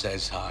Igor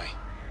says hi.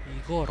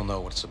 Igor. He'll know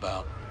what it's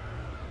about.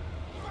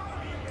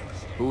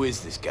 Who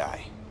is this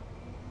guy?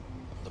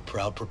 The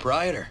proud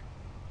proprietor.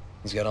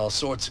 He's got all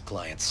sorts of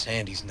clients,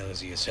 and he's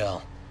nosy as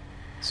hell.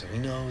 So he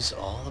knows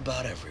all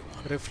about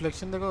everyone.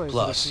 Reflection देखो.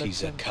 Plus,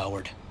 he's a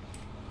coward.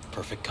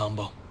 Perfect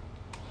combo.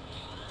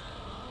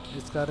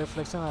 इसका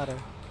reflection आ रहा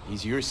है.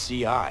 He's your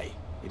CI.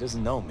 He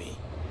doesn't know me.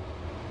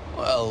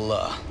 Well,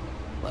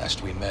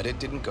 last we met, it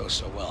didn't go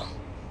so well.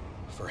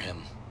 For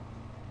him.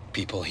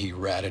 People he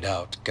ratted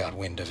out got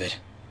wind of it.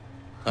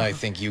 I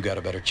think you got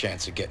a better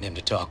chance of getting him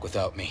to talk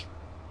without me.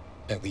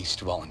 At least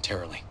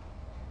voluntarily.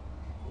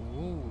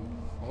 Ooh,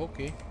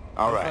 okay.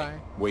 All right.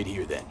 Wait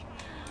here then.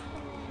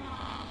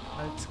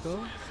 Let's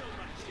go.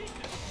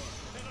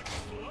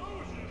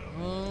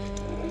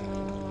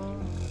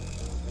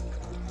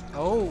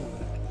 Oh.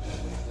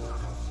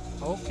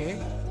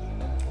 Okay.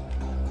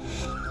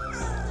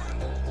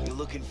 You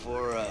looking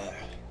for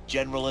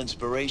general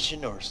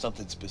inspiration or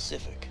something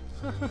specific?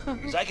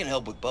 Because I can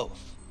help with both.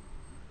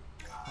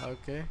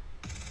 Okay.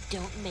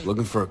 Don't make.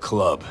 Looking for a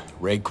club.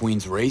 Red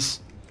Queen's Race?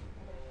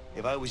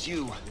 If I was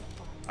you,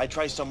 I'd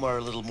try somewhere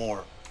a little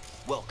more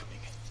welcoming.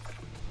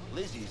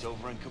 Lizzie's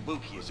over in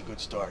Kabuki is a good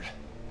start.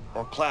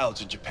 Or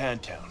Cloud's in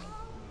Japantown.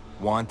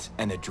 Want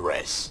an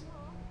address.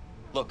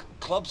 Look,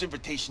 club's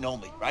invitation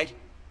only, right?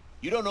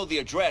 You don't know the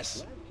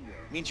address.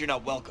 Means you're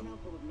not welcome.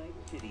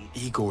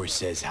 Igor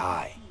says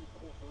hi.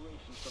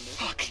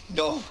 Fuck,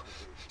 no.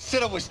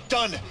 Said I was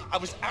done. I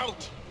was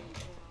out.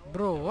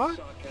 Bro, what?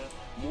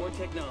 More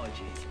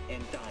technology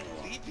and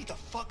dialogue. Leave me the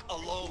fuck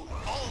alone,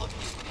 all of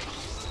you.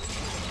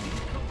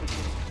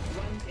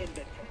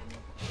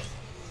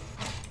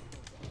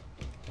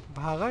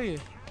 भागा ये.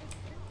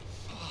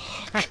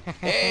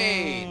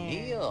 Hey,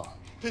 Neil.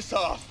 Piss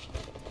off.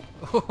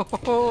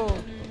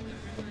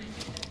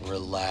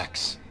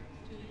 Relax.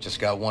 Just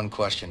got one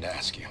question to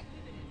ask you.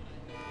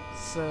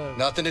 Sir.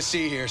 Nothing to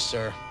see here,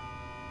 sir.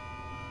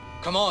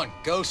 Come on,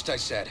 Ghost, I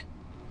said.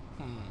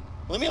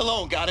 Leave me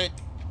alone, got it?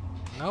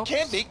 Nope.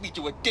 Can't make me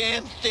do a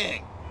damn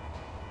thing.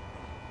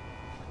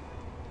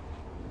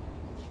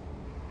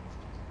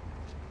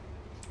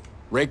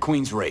 Red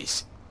Queen's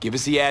Race. Give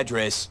us the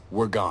address.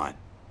 We're gone.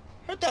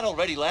 Heard that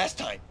already last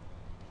time.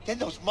 Then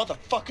those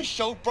motherfuckers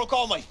showed, broke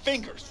all my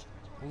fingers.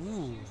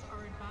 Ooh.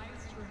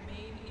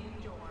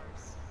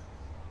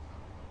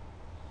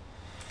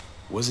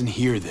 Wasn't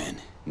here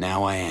then.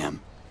 Now I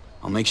am.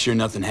 I'll make sure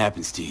nothing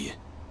happens to you.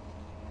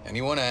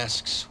 Anyone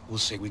asks, we'll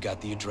say we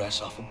got the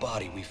address off a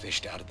body we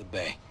fished out of the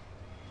bay.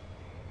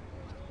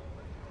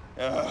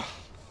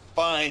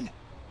 Fine.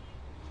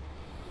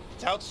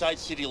 It's outside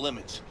city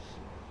limits.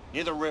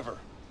 Near the river.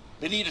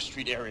 Benita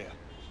Street area.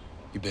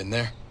 You been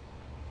there?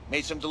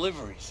 Made some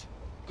deliveries.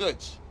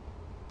 Goods.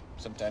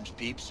 Sometimes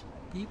peeps.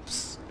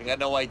 Peeps? I got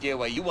no idea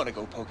why you want to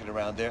go poking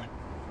around there.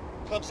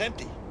 Club's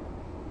empty.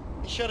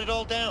 They shut it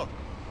all down.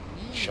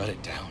 Shut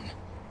it down.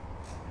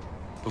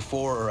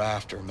 Before or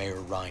after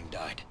Mayor Rhine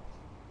died?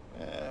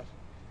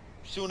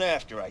 Soon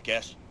after, I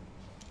guess.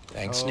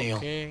 Thanks, Neil.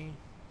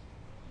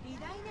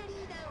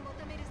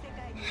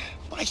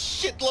 My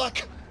shit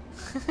luck!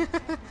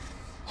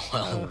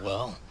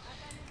 Well,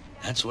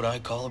 that's what I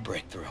call a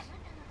breakthrough.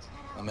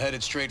 I'm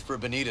headed straight for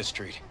Benita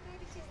Street.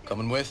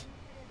 Coming with?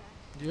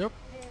 Yep.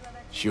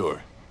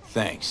 Sure.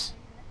 Thanks.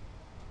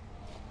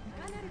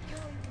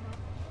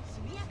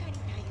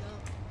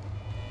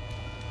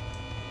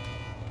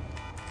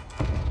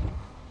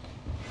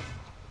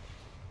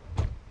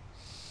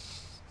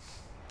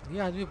 ये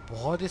आदमी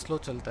बहुत ही slow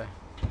चलता है।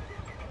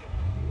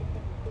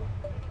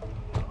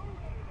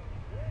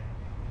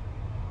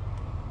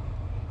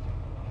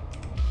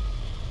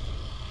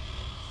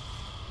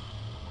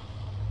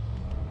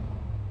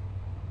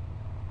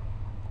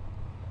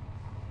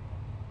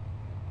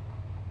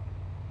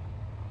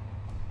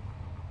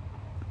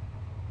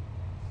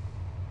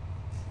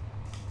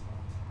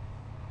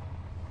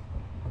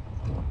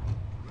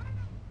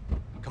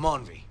 Come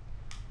on, V.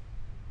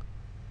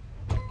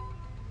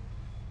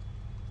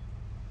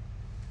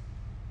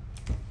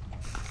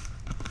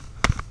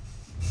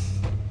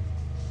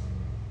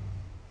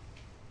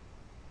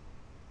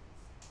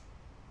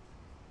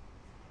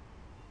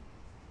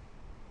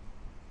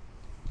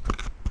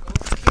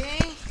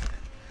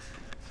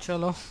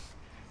 चलो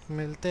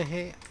मिलते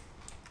हैं।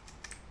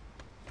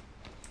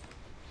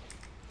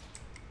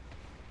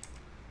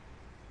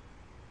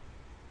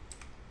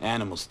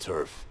 Animal's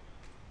turf.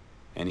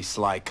 Any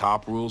sly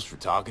cop rules for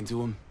talking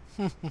to him?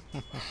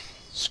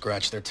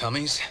 Scratch their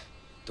tummies.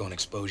 Don't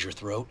expose your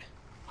throat.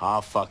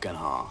 Ha fucking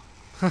ha.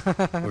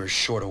 We're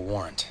short a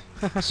warrant,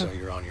 so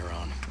you're on your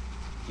own.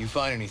 You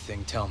find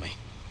anything, tell me.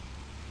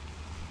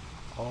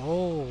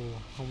 Oh,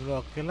 हम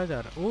लोग अकेला जा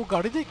रहे। ओ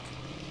गाड़ी देख,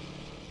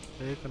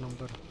 एक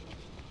number.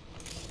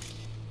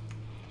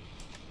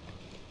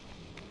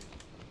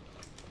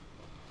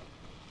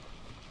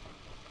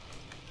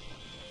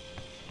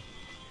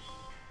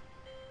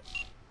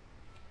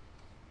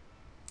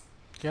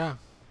 क्या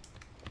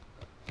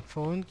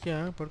phone किया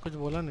पर कुछ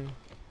बोला नहीं।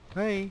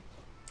 Hey.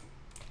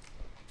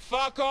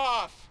 Fuck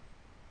off.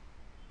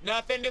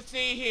 Nothing to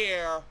see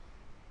here.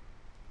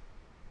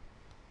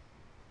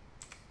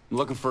 I'm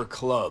looking for a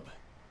club.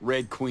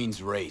 Red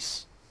Queen's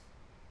Race.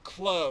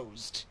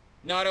 Closed.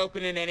 Not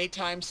opening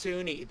anytime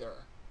soon either.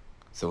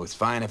 So it's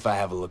fine if I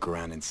have a look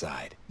around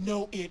inside. No,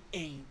 it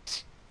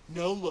ain't.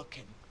 No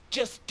looking.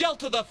 Just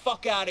delta the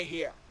fuck out of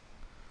here.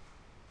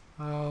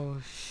 Oh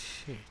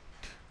shit.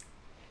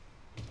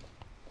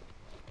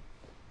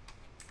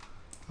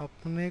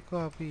 अपने को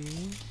अभी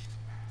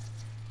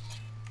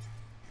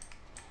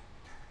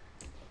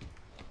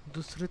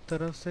दूसरी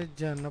तरफ से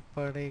जाना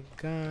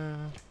पड़ेगा।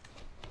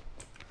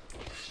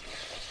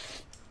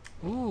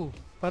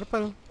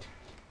 Purple.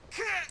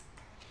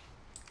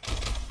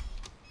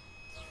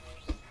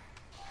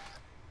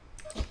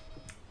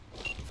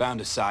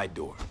 Found a side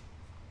door.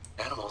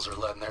 Animals are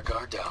letting their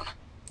guard down.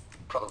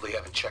 Probably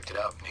haven't checked it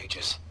out in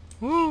ages.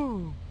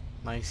 Ooh,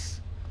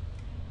 nice.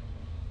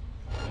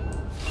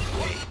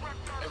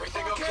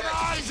 Everything okay?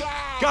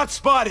 Got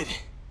spotted.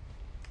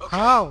 Okay.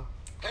 How?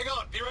 Hang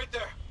on, be right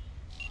there.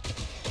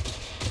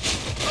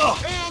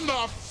 In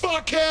the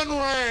fucking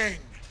ring!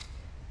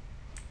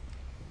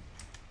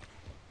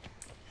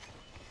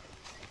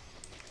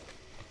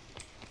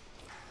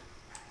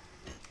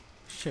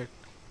 Shit.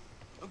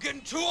 I'm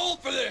getting too old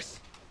for this.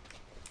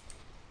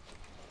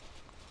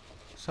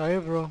 Sorry,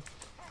 bro.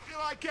 I feel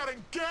like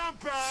getting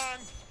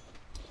gangbanged.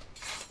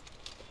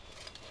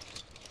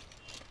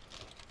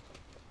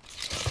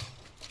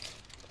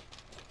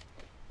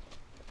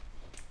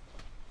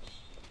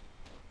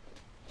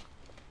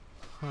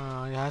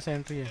 हाँ यहाँ से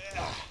entry है।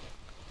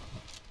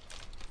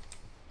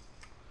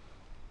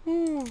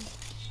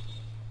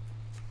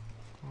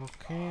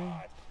 Okay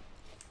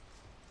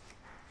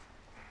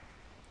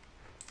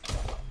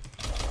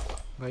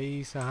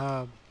भाई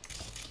साहब।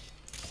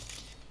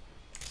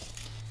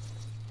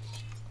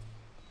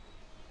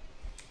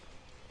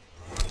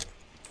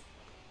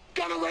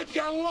 Gonna rip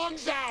your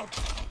lungs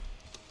out.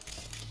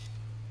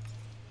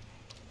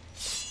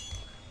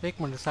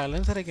 एक minute,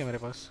 silencer है क्या मेरे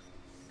पास?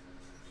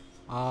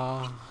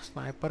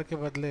 स्नाइपर के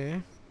बदले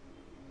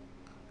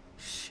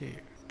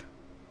शिट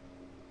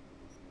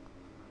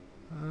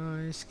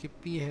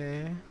स्किपी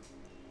है।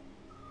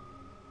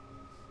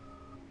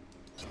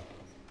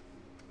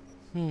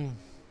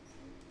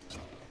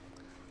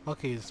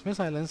 ओके इसमें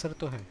साइलेंसर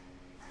तो है।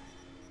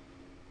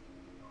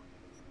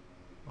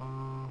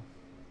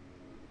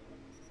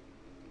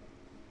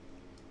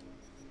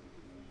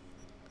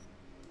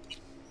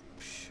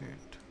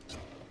 शिट।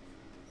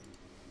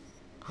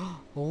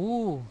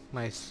 Oh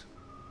nice.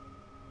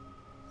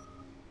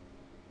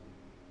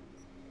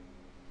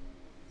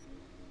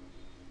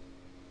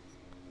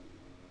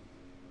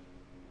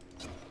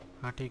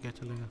 हाँ ठीक है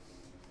चलेगा।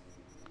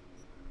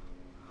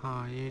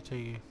 हाँ ये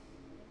चाहिए।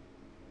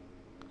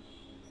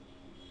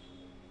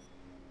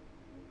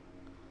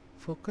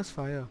 Focus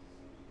fire.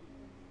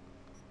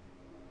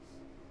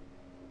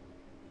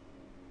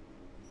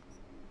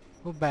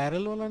 वो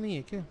बैरल वाला नहीं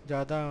है क्या?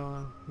 ज़्यादा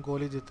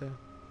गोली देता है।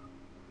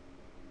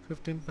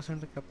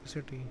 15%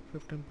 कैपेसिटी,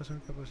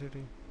 15%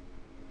 कैपेसिटी।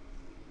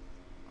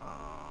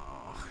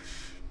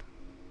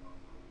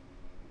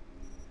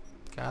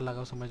 क्या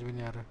लगा समझ भी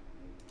नहीं आ रहा।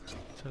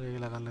 चलो ये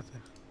लगा लेते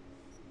हैं।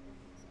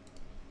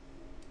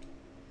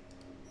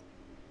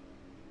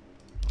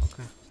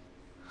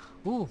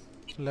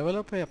 ओके लेवल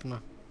अप है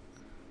अपना।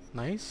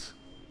 नाइस।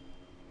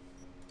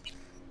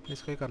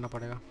 इसको ही करना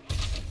पड़ेगा।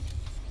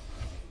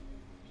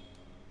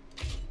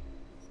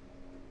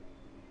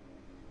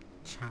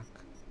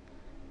 छाक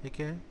ये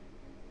क्या है?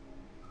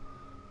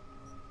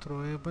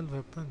 throwable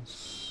weapons.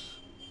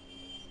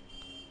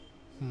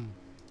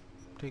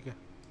 ठीक है.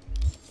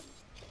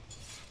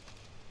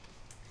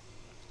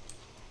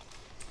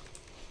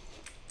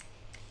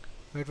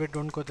 Wait,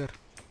 don't go there.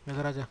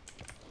 इधर आजा.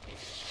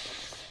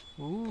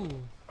 Ooh.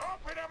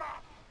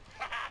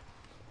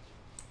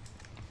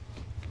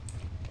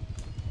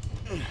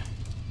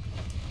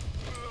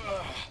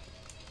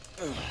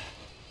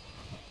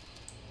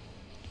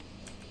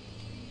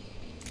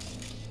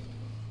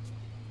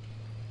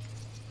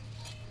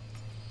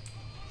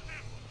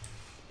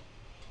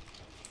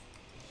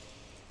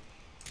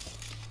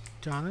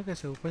 जाना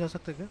कैसे? ऊपर जा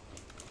सकते क्या?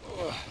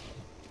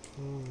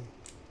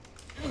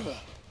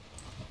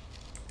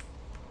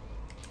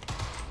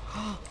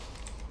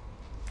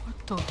 What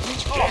the?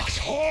 It's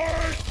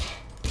hard.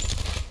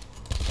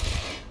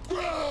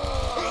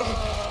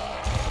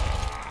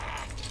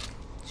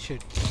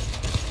 Shit.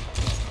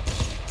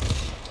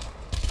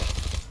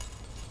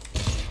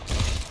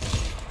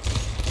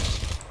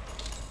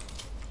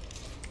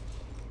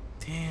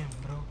 Damn,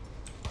 bro.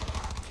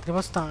 तेरे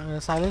पास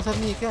साइलेंसर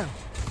नहीं है क्या?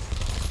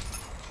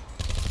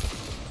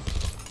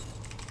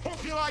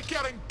 Hope you like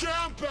getting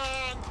down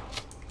banged.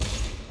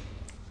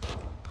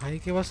 भाई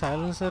के पास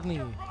साइलेंसर नहीं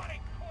है.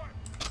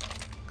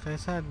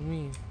 कैसा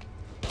आदमी?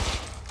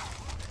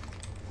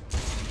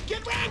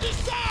 Get round his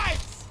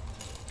sides.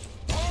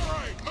 All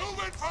right,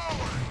 moving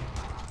forward.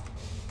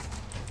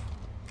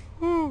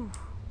 Woo.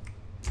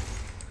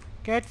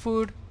 Cat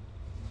food.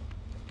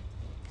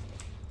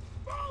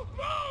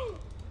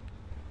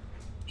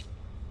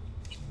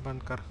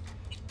 बंद कर.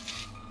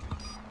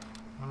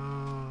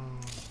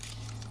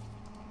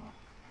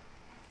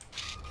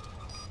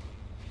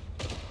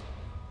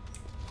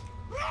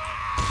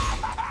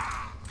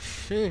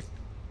 Shit.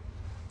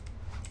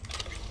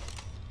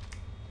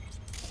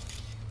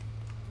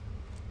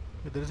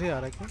 इधर से आ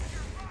रहा है क्या?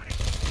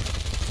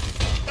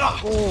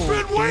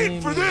 Been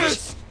waiting for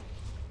this.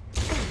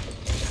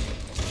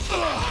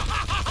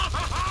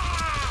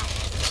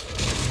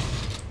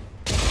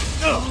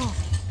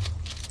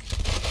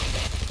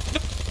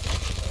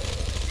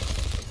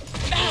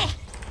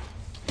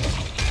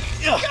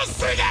 You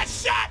see that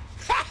shot?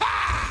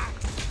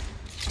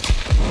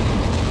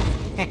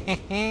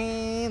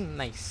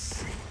 Nice,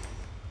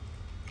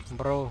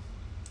 bro.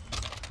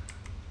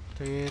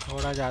 तो ये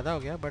थोड़ा ज़्यादा हो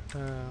गया, बट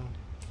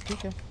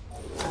ठीक है,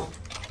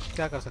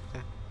 क्या कर सकते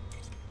हैं.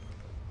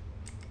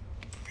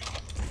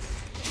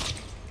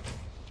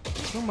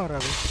 क्यों मार रहा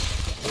अभी?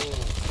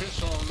 Piss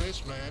on this,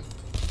 man.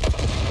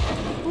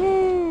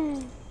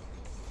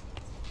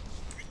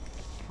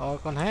 और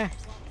कौन है?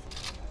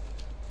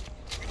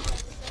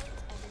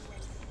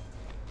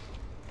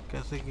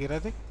 कैसे गिरा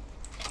थे?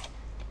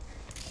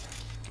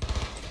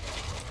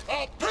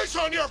 I'll piss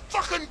on your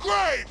fucking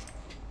grave.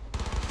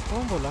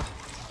 कौन बोला?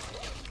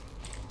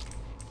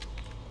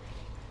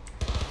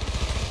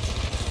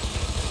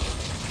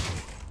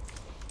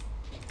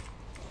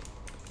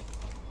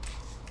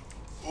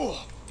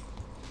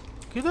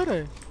 किधर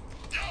है?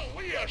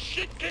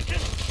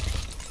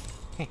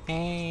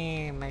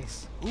 Nice.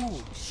 Ooh,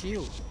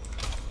 shield.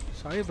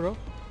 Sorry, bro.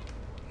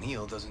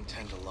 Neil doesn't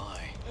tend to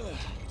lie.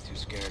 Too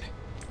scared.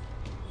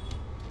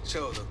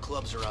 So the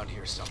club's around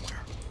here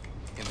somewhere.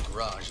 In the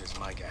garage is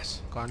my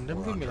guess. Condom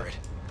Or bhi under mila. it.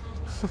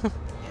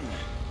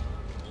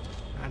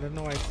 I don't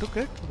know why I took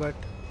it, but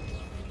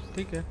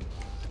ठीक है.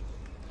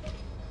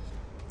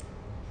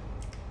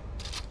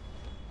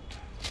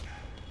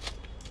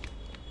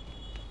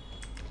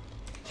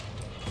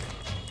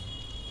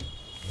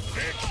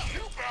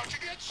 You about to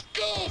get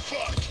skull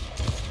fucked.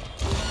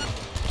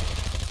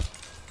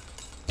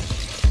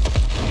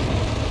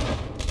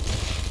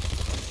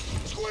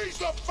 Squeeze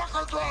the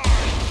fucker dry.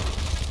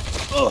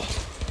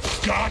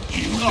 Got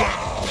you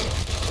now.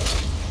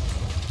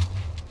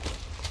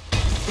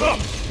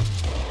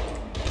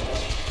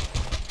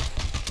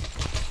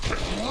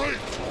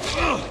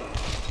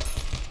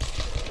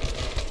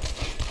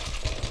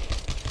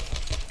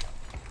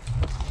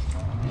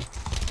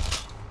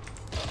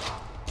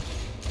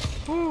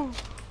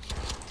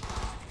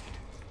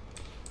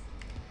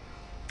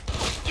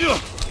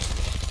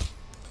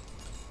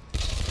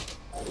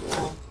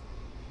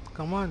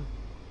 Come on.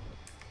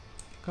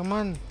 Come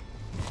on.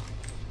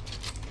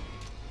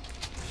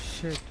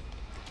 Shit.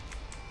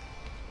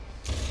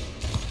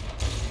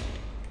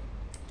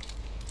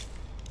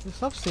 ये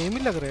सब same ही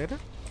लग रहे हैं ना?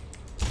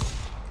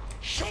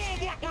 Show 'em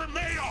what we're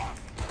made of.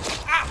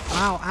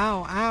 Ow, ow,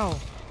 ow.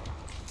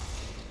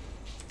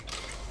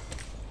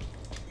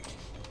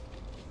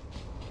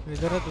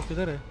 इधर है तू,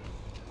 किधर है?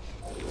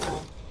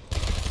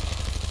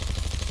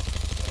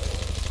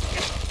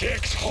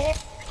 Dick's hot.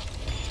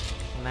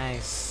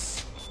 Nice.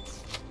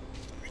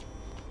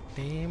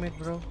 Damn it,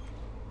 bro.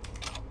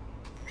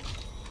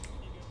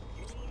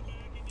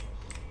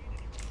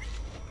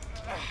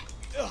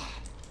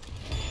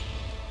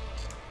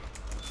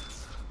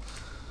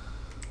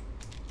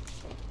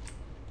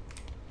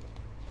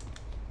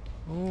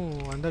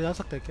 अंदर जा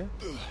सकते हैं क्या?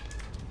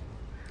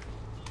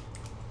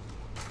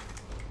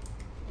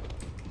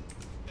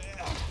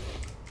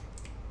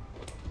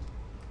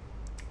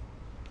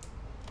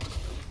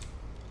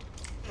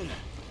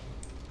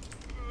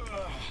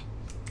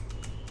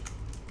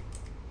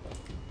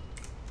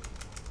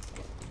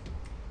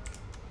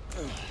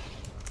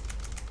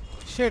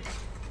 शिट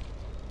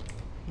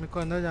मेरे को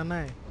अंदर जाना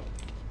है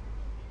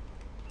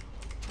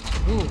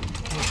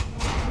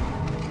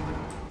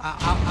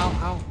आओ आओ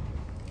आओ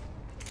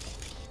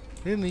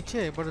ये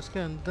नीचे है पर उसके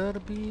अंदर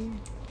भी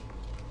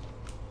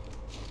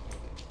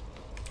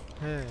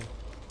है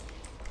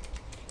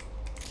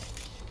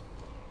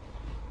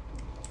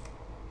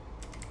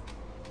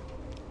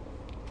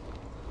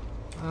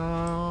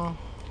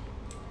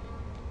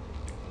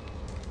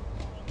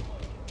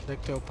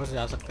देखते ऊपर से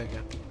जा सकते हैं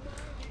क्या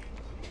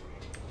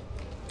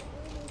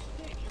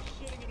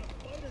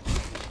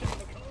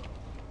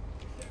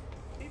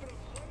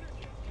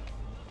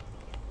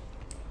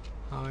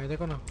हाँ ये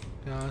देखो ना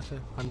यहाँ से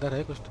अंदर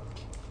है कुछ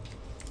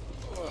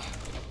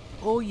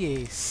ओ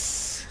यस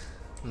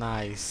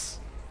नाइस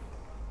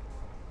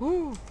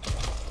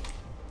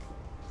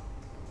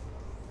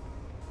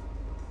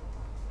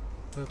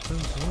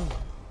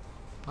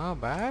हाँ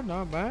बैड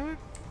नॉट बैड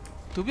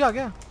तू भी आ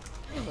गया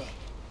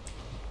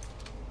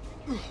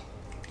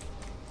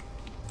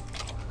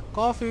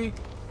कॉफी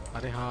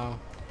अरे हाँ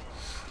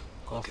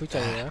कॉफी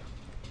चाहिए यार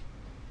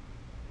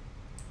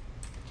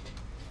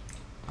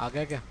आ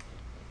गया क्या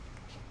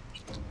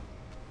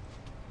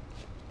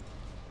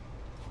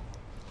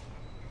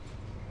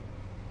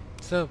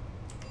सब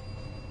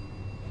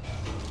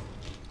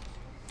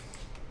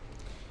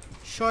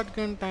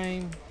शॉटगन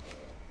टाइम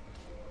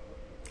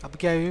अब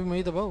क्या है मैं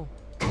ही दबाऊं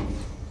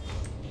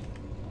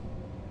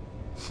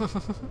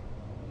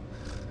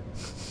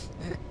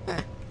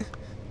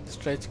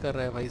स्ट्रेच कर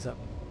रहा है भाई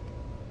साहब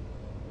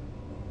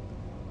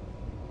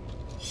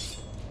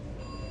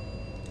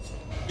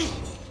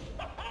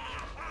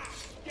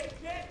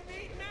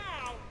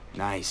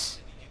Nice.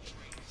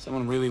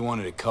 Someone really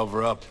wanted to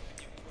cover up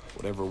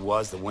whatever it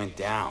was that went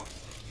down.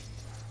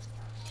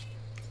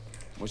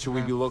 What should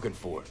we be looking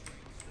for?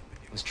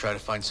 Let's try to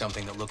find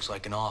something that looks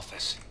like an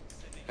office.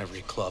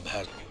 Every club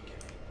has.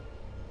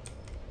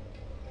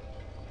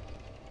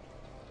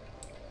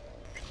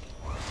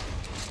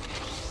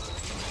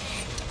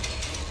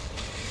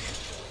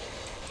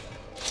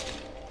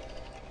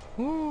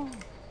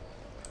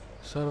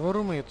 Server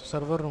room है तो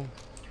server room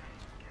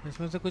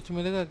इसमें से कुछ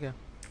मिलेगा क्या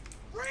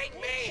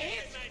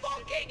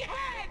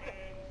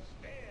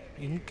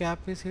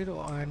incapacitated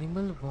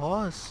animal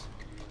boss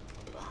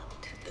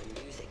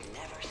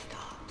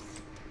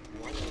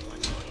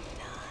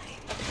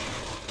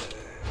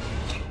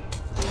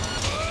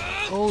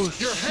oh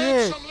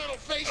shit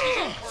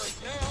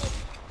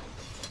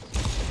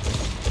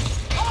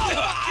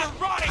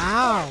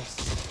ow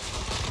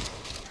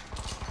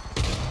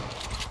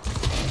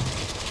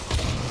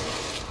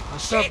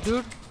what's up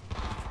dude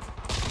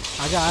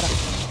आजा आ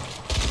रहा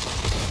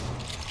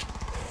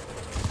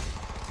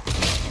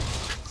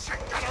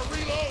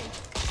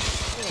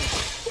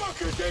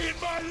In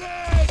my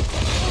leg!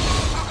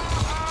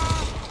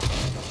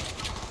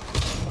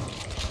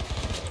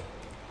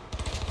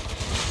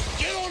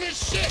 Get on his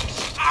shit!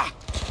 Ah!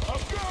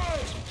 Okay!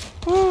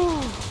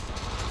 Woo!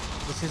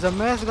 This is a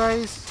mess,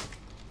 guys.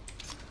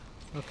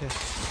 Okay.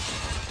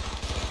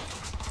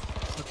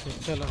 Okay,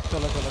 chalo.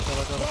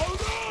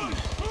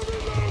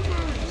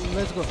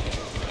 Let's go.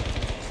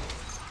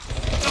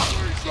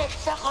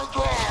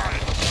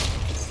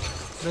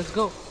 Let's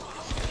go.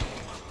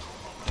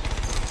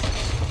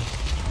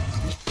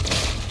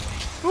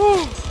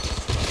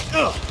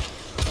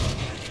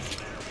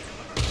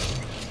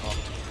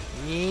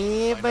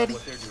 Yeah, buddy.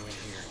 What they're doing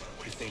here,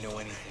 if they know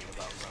anything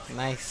about Ryan.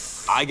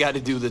 Nice. I got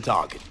to do the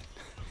talking.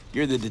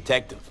 You're the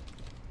detective.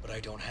 But I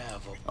don't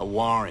have a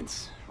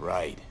warrant,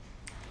 right?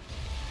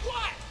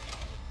 What?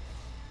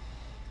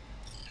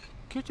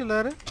 क्यों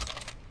चिल्ला रहे?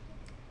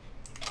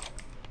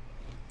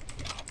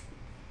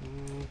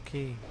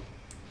 Okay.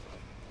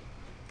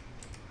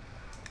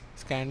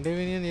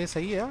 Scandinavian ये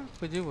सही है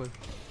कुछ भी बोल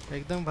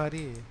एकदम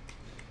भारी है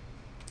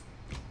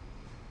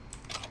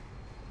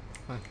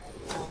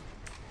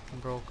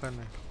ब्रोकन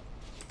है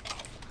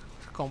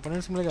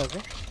कंपोनेंट्स मिल जाते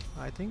हैं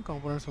आई थिंक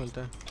कंपोनेंट्स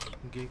मिलते हैं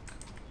geek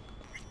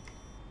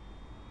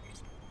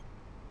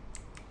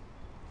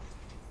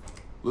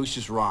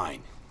Lucius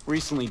Rhine,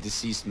 recently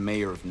deceased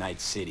mayor of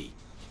Night City.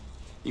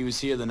 He was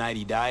here the night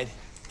he died?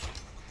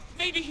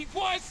 Maybe he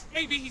was,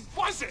 maybe he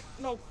wasn't.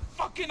 No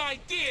fucking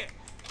idea.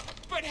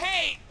 But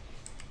hey,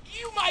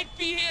 you might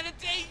be here the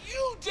day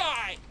you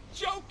die.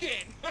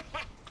 Joking.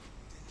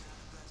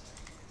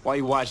 Why are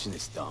you watching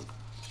this dump?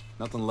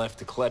 Nothing left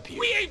to clip here.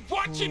 We ain't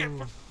watching it.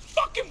 We're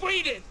fucking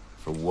waiting.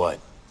 For what?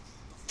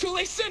 Till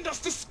they send us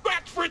to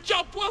scratch for a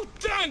job well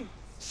done.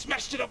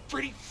 Smashed it up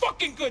pretty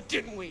fucking good,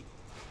 didn't we?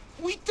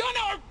 We done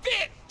our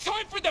bit.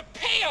 Time for the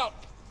payout.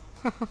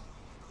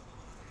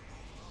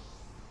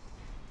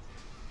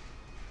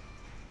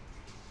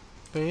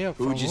 Payout?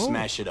 Who'd you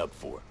smash it up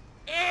for?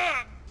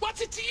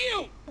 What's it to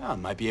you? I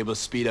might be able to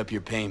speed up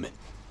your payment.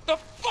 The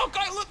fuck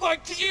I look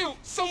like to you?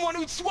 Someone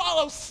who'd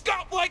swallow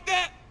scop like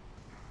that?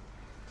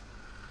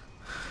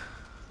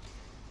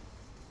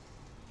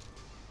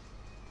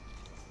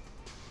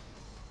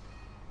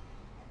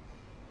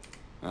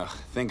 Ugh,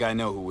 think I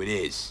know who it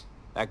is.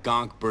 That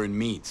gonk burned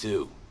me,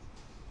 too.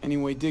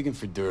 Anyway, digging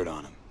for dirt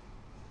on him.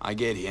 I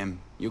get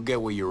him. You'll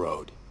get what you're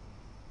owed.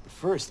 But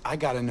first, I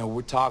gotta know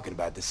we're talking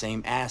about the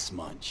same ass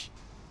munch.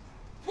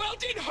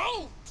 Weldon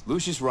Holt!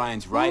 Lucius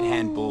Ryan's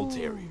right-hand bull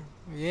terrier.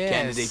 Yes.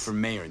 Candidate for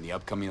mayor in the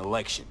upcoming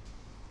election.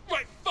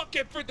 Right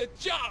fucking for the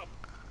job!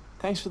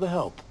 Thanks for the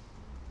help.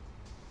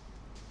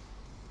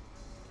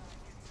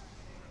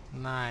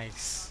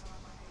 Nice.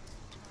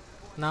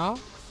 Now?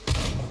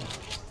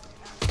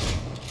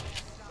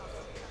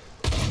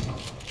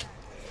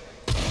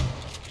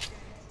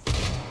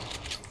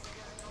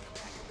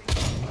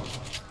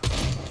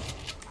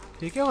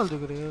 ये क्या बोल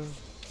रहे हो?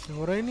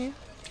 हो रहा ही नहीं है।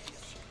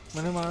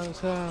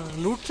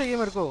 मैंने लूट चाहिए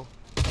मेरे को।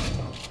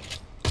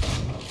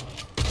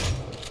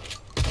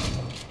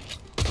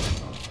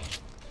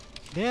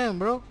 Damn,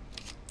 bro.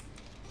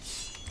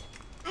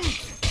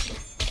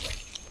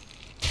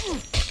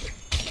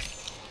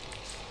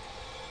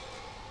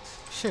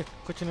 Shit,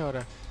 कुछ नहीं हो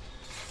रहा है।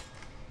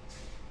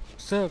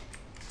 सर,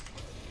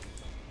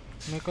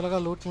 मेरे को लगा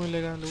लूट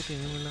मिलेगा, लूट ही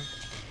नहीं मिला।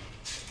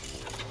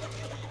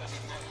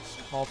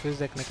 ऑफिस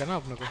देखने का ना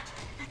अपने को।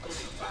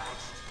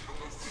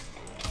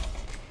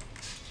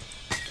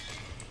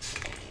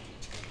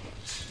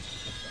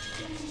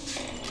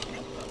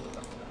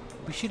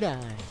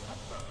 Bishidai.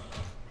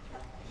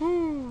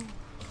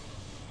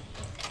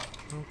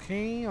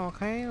 Okay,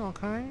 okay,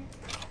 okay.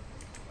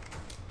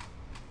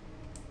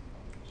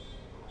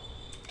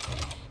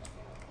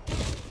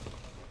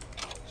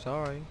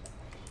 Sorry.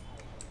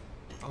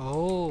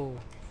 Oh.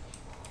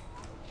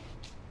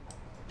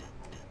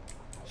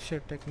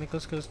 Shit, technical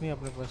skills नहीं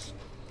अपने पास.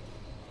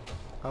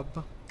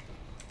 अब.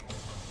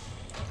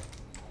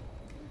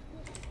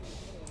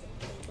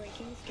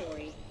 Breaking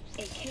story.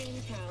 A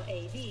Kang-Tao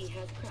AV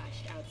has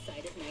crashed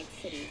outside of Night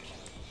City.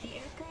 The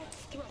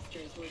aircraft's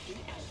thrusters were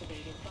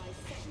deactivated by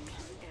sudden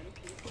EMP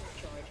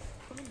discharge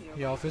from a nearby...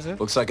 The office है?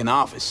 Looks like an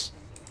office.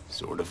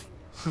 Sort of.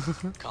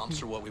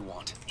 Comps are what we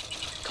want.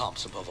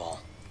 Comps above all.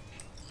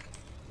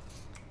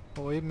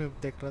 वही मैं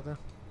देख रहा था.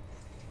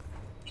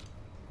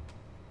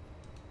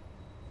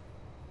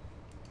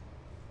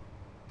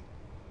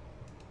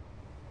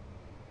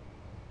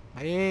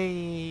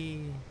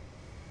 Hey.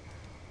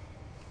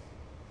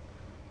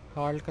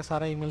 Halt का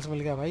सारा emails मिल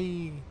गया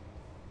भाई.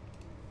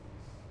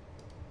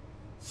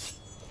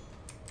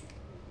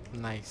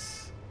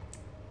 Nice.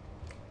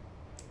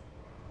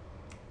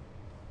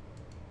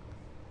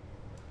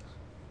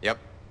 Yep.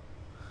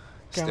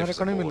 Camera Stiff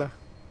को नहीं as a मिला. board.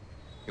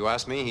 You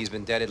ask me, he's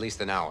been dead at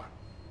least an hour.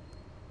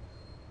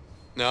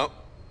 No.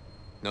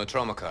 No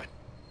trauma card.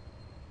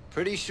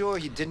 Pretty sure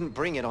he didn't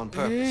bring it on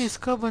purpose. ए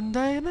इसका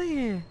बंदा है ना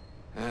ये.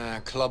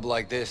 A club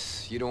like this,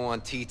 you don't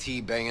want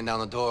TT banging down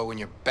the door when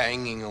you're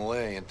banging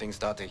away and things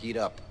start to heat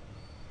up.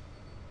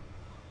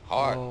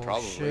 Hard, Oh,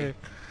 probably. shit.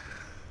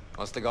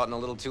 Must have gotten a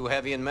little too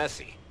heavy and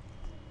messy.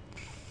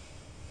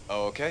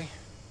 Okay.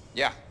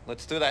 Yeah,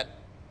 let's do that.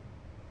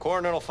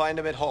 Coroner will find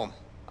him at home.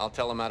 I'll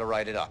tell him how to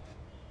write it up.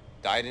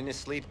 Died in his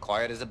sleep,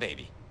 quiet as a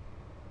baby.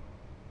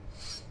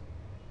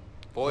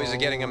 Boys are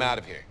getting him out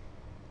of here.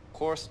 Of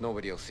course,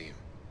 nobody will see him.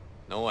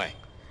 No way.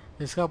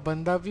 इसका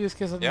बंदा भी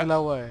उसके साथ Yeah. मिला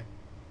हुआ है.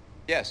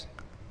 Yes.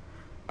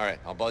 All right,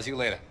 I'll buzz you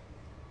later.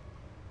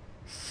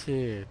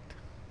 Shit.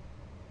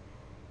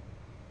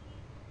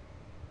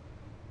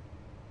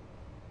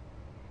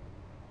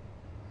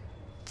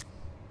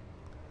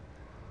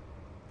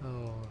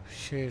 Oh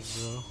shit,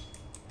 bro.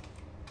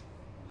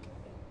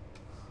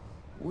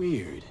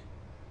 Weird.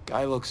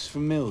 Guy looks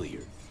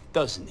familiar,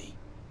 doesn't he?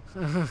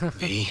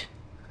 V,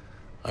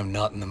 I'm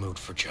not in the mood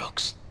for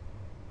jokes.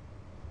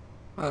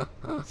 I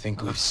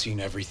think we've seen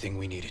everything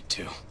we needed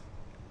to.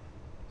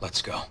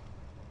 Let's go.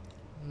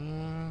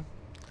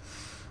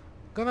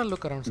 Gonna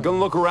look around some Gonna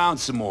more. look around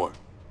some more.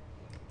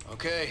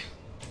 Okay,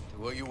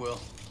 do what you will.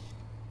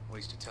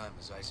 Waste of time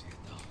as I see it,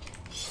 though.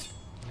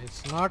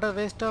 It's not a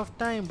waste of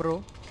time,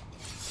 bro.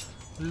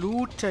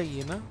 Loot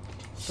चाहिए ना,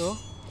 तो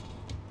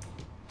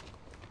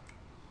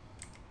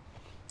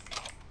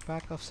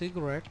pack of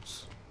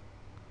cigarettes.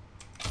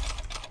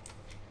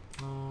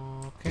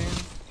 Okay.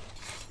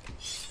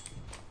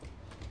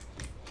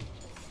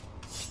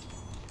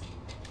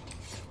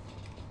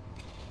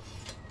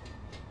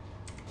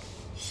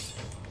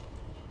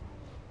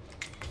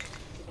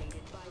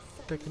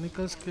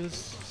 Technical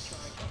skills.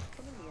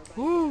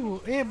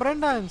 Ooh, hey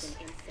Brendan's.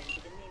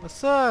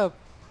 What's up?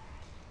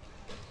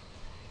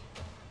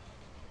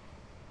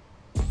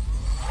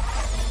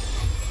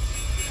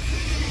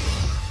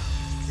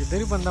 इधर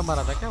ही बंदा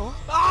मारा था क्या वो?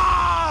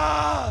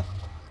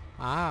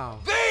 Ow.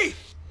 V!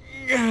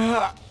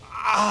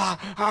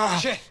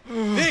 Shit!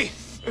 V!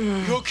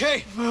 You okay?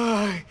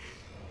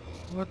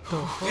 What the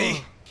fuck?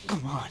 V!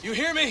 Come on. You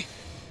hear me?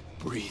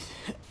 Breathe.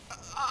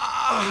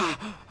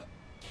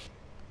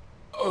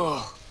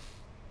 Oh.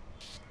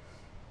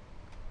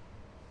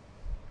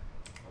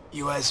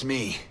 You asked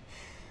me.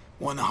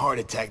 Won the heart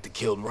attack that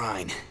killed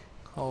Ryan.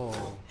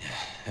 Oh.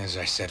 As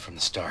I said from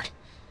the start.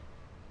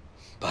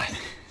 But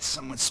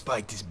someone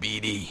spiked his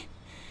BD.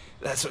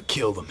 That's what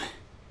killed him.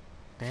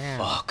 Damn.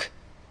 Fuck.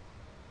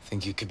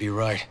 Think you could be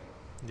right.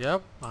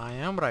 Yep, I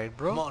am right,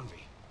 bro. Come on, V.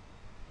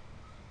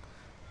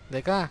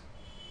 देखा?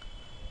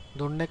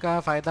 ढूंढने का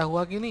फायदा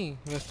हुआ कि नहीं?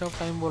 Waste of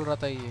time बोल रहा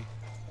था ये।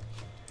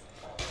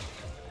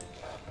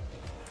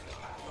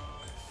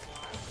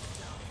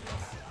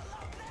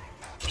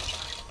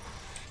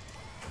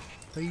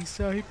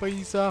 पैसा ही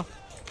पैसा,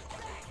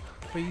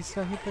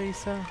 पैसा ही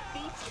पैसा।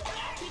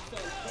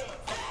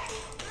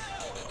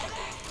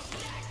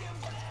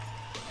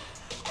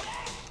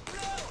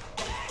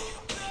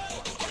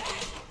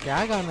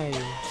 क्या गाना है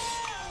ये?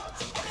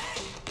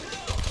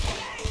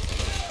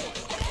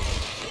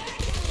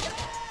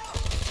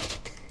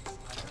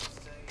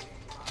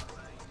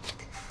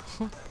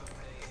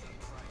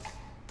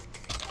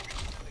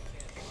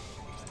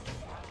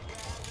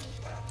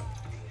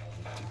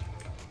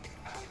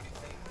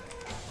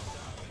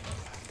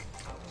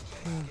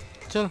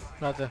 चल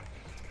जाते हैं।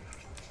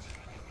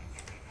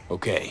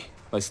 Okay,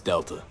 let's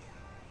Delta.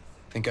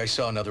 Think I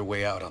saw another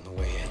way out on the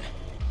way in.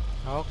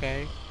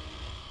 Okay.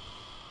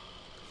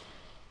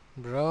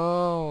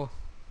 Bro.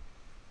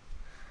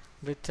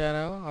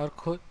 बेचारा और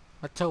खुद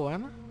अच्छा हुआ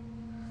ना?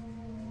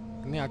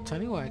 नहीं अच्छा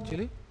नहीं हुआ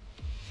एक्चुअली।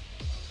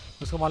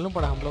 उसको मालूम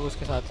पड़ा हम लोग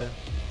उसके साथ हैं।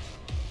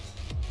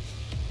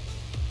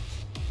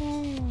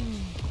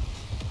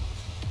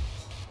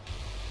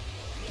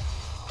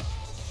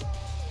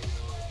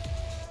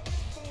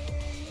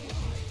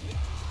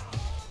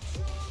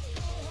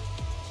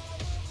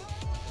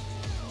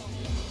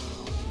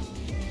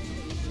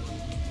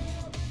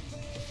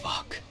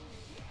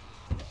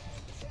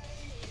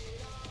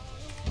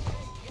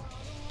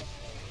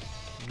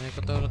 मेरे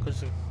को तो कुछ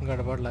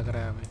गड़बड़ लग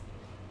रहा है अभी।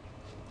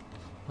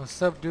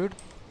 What's up, dude?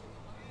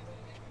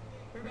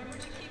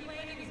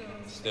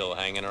 Still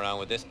hanging around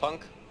with this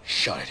punk?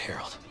 Shut it,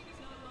 Harold.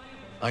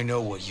 I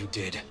know what you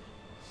did.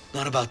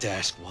 Not about to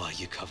ask why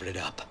you covered it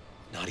up.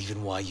 Not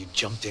even why you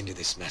jumped into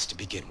this mess to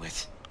begin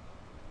with.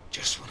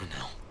 Just want to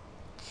know.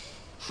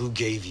 Who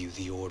gave you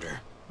the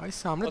order?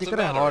 What's the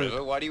matter,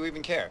 River? Why do you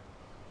even care?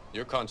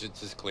 Your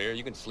conscience is clear.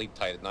 You can sleep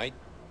tight at night.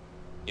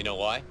 You know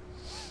why?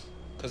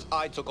 Because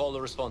I took all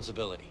the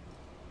responsibility.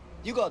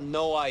 You got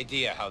no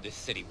idea how this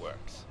city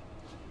works.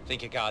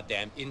 Think a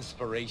goddamn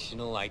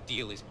inspirational,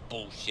 idealist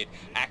bullshit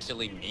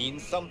actually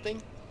means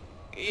something?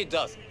 It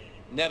doesn't.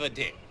 Never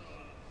did.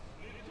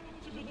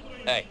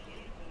 Hey,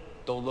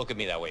 don't look at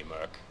me that way,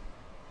 Merc.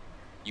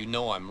 You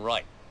know I'm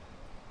right.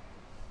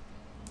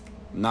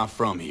 Not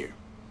from here.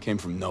 Came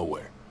from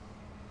nowhere.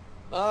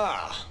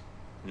 Ah,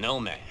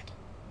 nomad.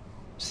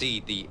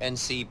 See, the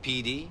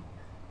NCPD?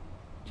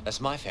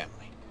 That's my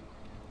family.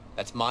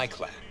 That's my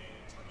clan.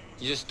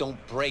 You just don't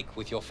break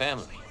with your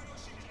family.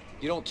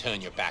 You don't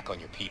turn your back on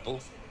your people.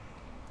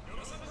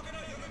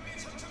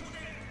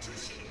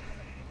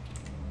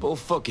 Bull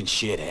fucking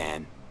shit,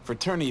 Han.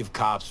 Fraternity of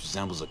cops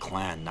resembles a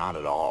clan, not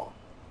at all.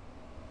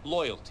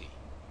 Loyalty.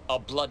 A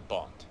blood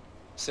bond.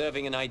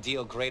 Serving an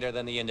ideal greater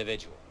than the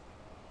individual.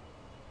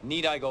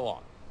 Need I go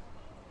on?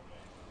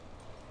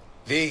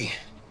 V.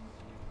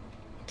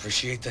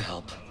 Appreciate the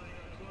help,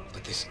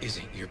 but this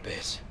isn't your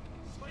biz.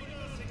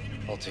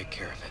 I'll take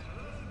care of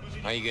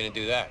it. How are you gonna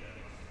do that?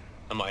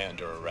 Am I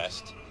under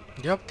arrest?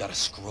 Yep. Got a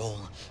scroll,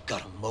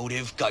 got a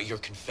motive, got your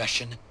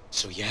confession.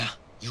 So yeah,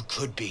 you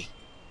could be.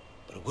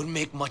 But it wouldn't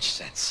make much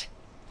sense.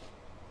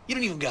 You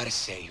don't even gotta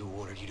say who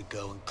ordered you to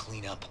go and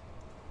clean up.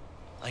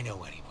 I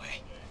know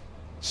anyway.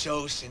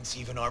 So, since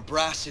even our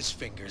brass's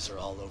fingers are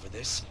all over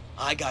this,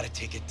 I gotta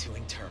take it to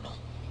internal.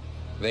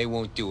 They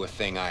won't do a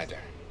thing either.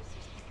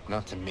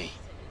 Not to me.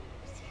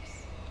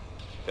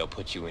 They'll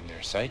put you in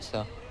their sights,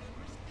 though.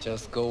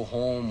 Just go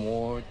home,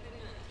 Ward.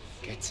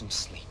 Get some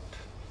sleep.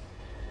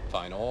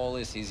 Find all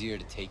this easier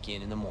to take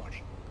in the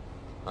morning.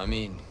 I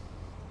mean,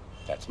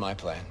 that's my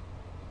plan.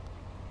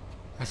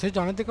 ऐसे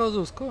जाने देगा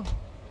उसको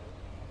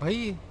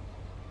भाई.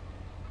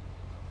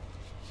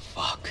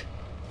 Fuck.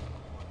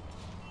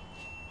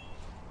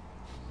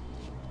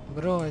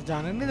 Bro,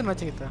 जाने नहीं देना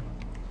चाहिए था.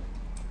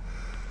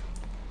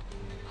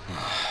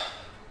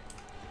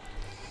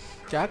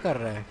 क्या कर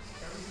रहा है?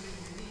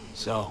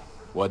 So,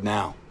 what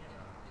now?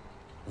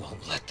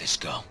 Won't let this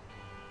go.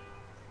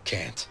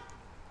 Can't.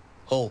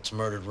 Holtz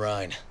murdered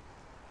Rhine.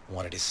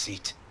 Wanted his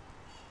seat.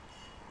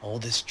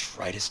 Oldest,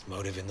 tritest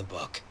motive in the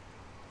book.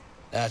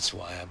 That's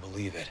why I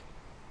believe it.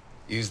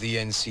 Use the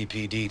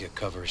NCPD to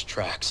cover his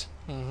tracks.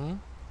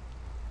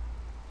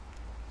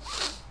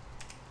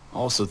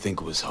 Also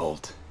think it was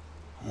Holt.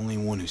 Only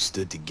one who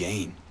stood to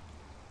gain.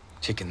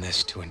 Taking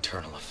this to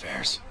internal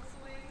affairs.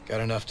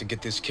 Got enough to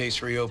get this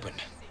case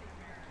reopened.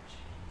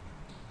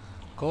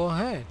 Go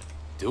ahead.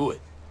 Do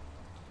it.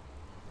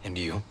 And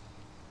you?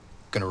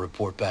 Gonna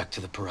report back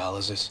to the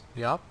paralysis?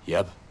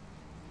 Yep.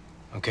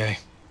 Okay.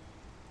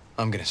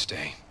 I'm gonna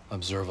stay.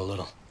 Observe a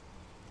little.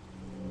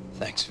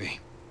 Thanks, V.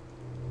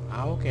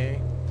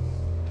 Okay.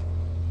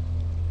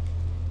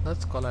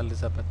 Let's call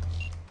Elizabeth.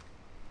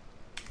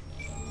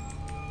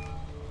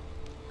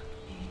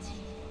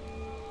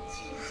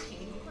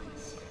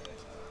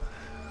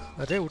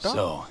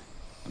 So,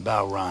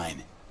 about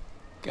Rhine.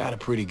 Got a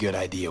pretty good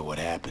idea what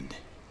happened.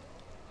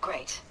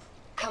 Great.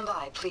 Come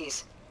by,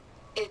 please.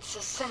 It's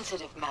a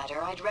sensitive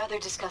matter. I'd rather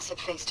discuss it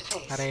face to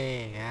face.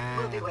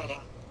 We'll be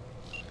waiting.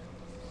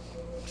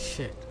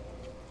 Shit.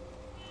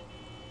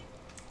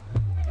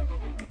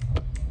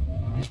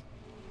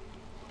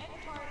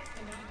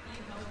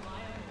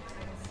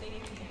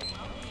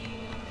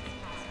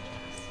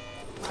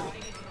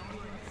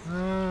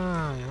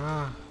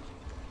 हाँ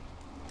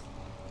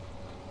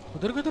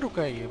उधर किधर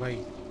रुका है ये भाई?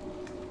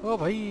 ओ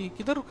भाई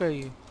किधर रुका है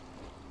ये?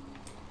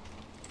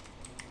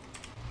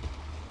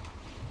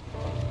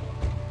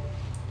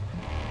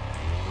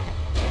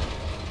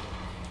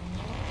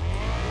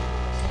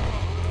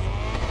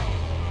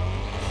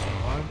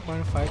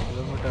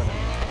 किलोमीटर है।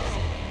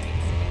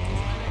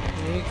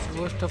 एक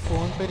गोश्त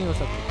फोन पे नहीं हो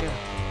सकती क्या?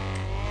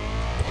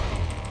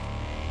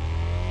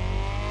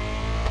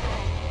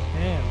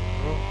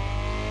 Bro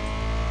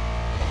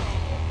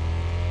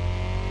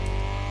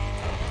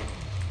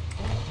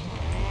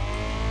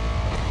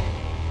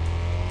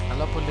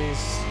hello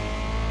police.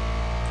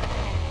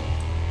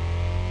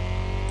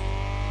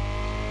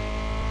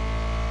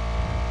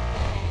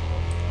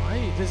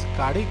 भाई दिस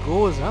गाड़ी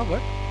goes huh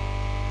but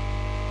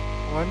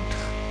one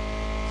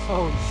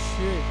oh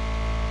shit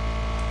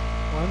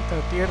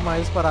 138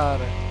 miles per hour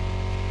है।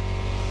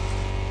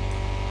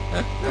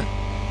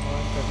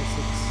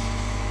 136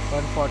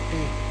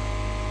 140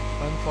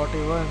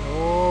 141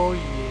 oh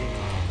yeah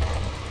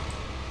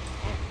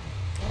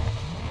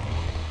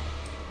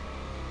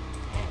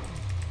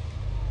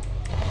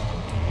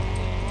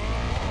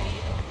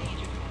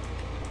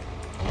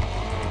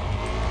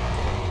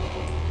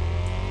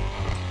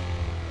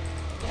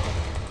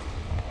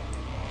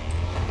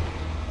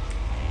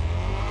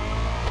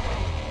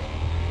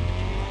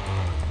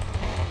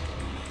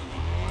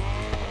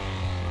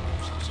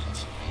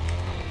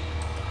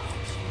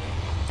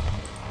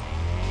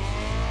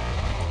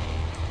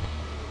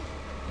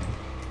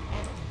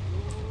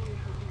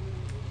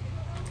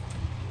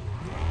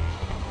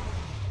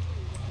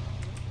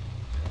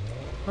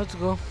Let's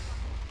go.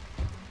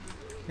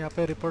 यहाँ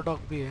पे रिपोर्ट डॉक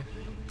भी है।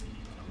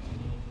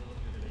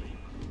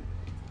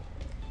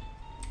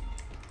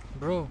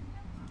 Bro.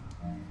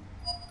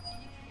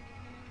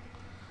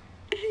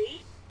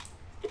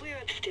 We're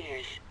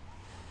upstairs.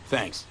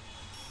 Thanks.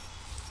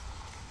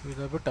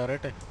 इधर भी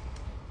टर्रेट है।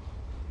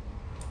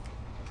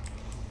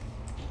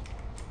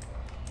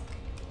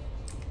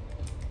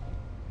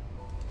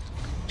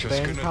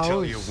 Just gonna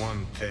tell you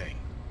one thing.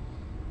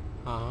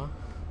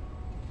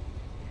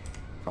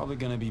 Probably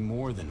gonna be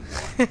more than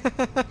one.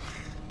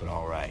 But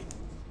alright.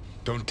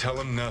 Don't tell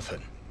him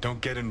nothing. Don't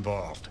get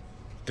involved.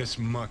 This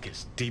muck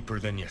is deeper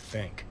than you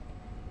think.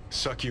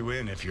 Suck you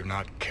in if you're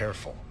not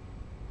careful.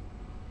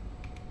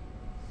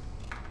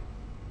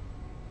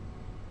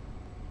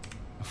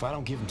 If I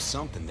don't give them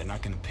something, they're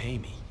not gonna pay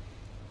me.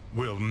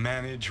 We'll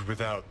manage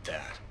without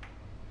that.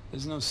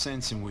 There's no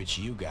sense in which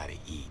you gotta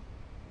eat.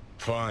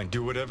 Fine,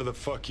 do whatever the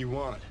fuck you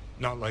want.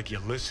 Not like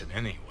you listen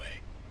anyway.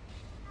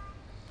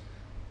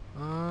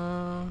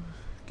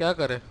 क्या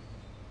करे?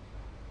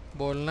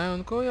 बोलना है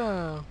उनको या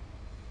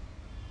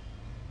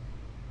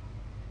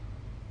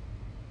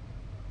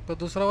तो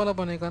दूसरा वाला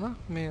बनेगा ना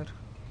मेयर?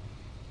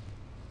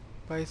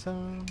 पैसा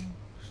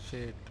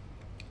शेट।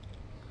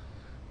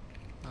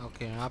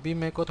 ओके अभी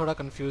मेरे को थोड़ा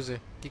कंफ्यूज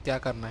है कि क्या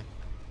करना है।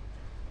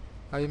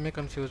 अभी मैं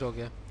कंफ्यूज हो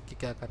गया कि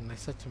क्या करना है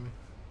सच में।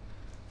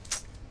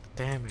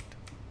 Damn it.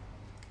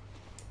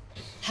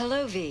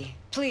 Hello, V.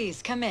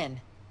 Please come in.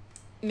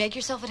 Make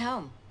yourself at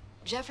home.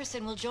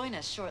 Jefferson will join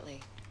us shortly.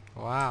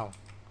 Wow.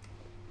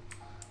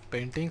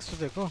 Paintings तो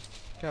देखो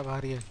क्या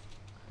भारी है।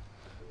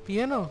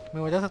 पियानो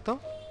मैं बजा सकता हूँ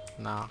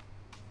ना?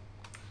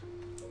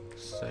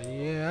 सही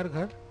है यार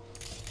घर।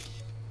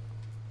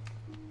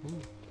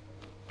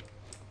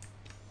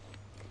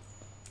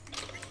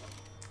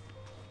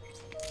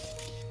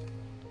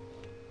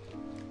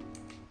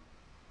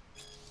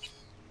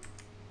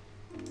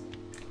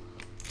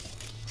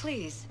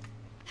 Please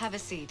have a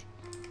seat.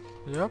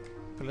 Yup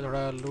पहले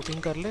थोड़ा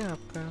लूटिंग कर ले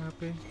आपका यहाँ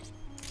पे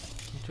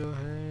जो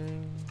है।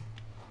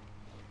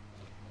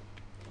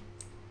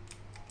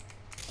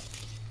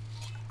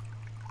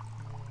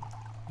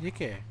 ये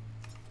क्या है?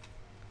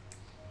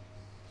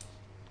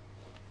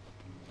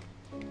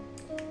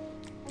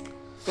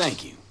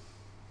 Thank you.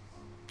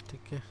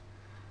 ठीक है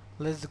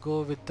Let's go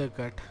with the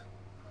gut.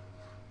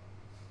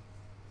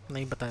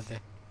 नहीं बताते।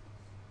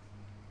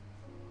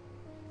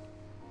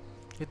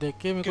 ये देख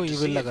के मेरे को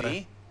evil लग रहा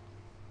है।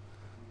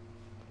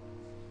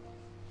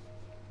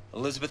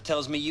 Elizabeth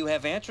tells me you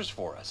have answers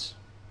for us.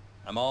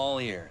 I'm all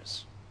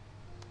ears.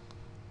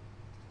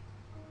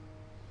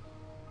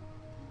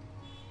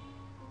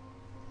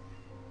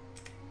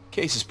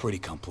 Case is pretty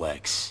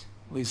complex.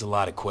 Leaves a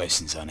lot of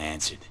questions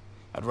unanswered.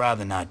 I'd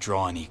rather not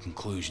draw any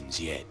conclusions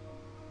yet.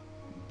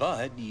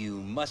 But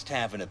you must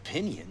have an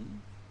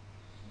opinion.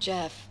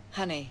 Jeff,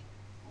 honey,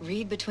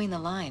 read between the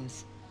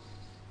lines.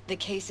 The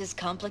case is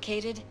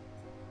complicated,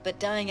 but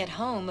dying at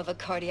home of a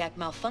cardiac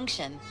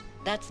malfunction,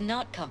 that's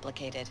not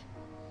complicated.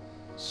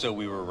 So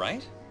we were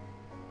right?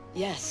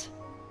 Yes,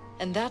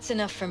 and that's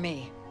enough for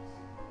me.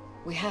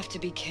 We have to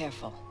be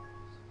careful.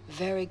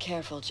 Very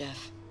careful,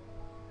 Jeff.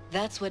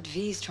 That's what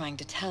V's trying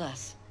to tell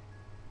us.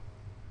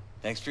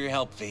 Thanks for your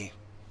help, V.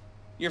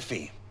 Your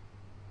fee.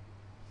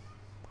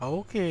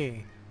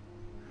 Okay.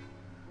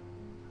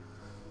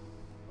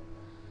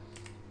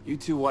 You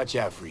two watch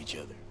out for each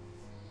other.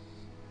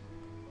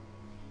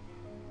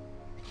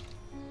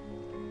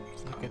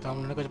 Okay, तो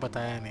हमने कुछ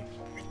बताया नहीं.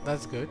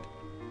 That's good.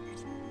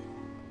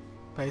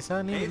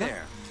 पैसा नहीं Hey मिला.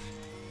 there.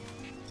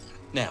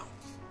 Now,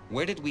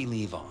 where did we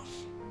leave off?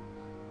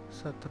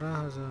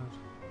 17,000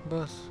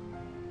 बस.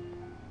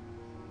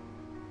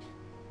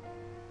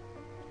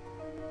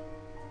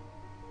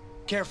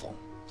 Careful,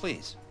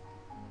 please.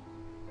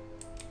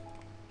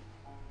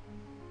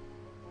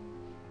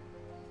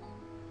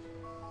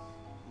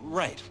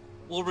 Right.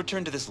 We'll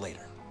return to this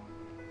later.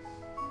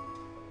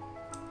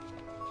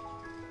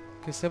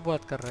 किससे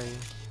बात कर रही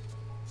है?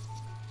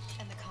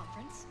 And the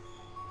conference?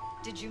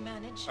 Did you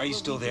manage? Are you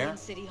still there? In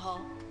City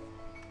Hall?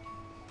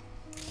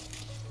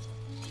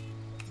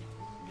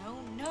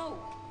 No.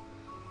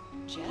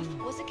 Jeff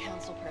was a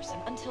council person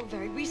until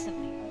very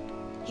recently.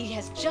 He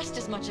has just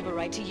as much of a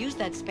right to use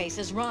that space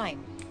as Rhyme.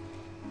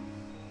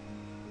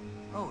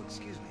 Oh,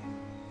 excuse me.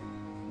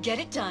 Get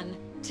it done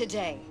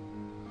today.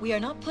 We are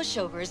not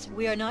pushovers.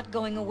 We are not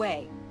going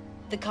away.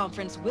 The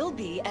conference will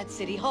be at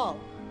City Hall.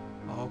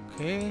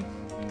 Okay.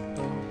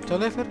 तो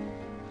चले फिर.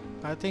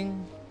 I think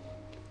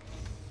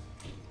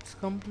it's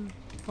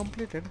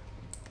completed.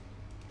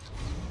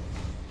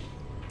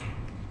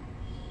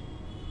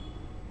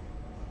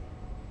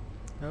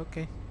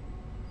 Okay.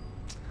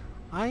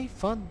 I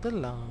found the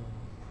lamp.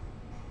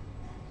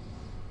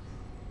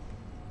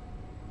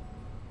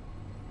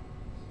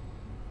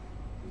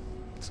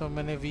 So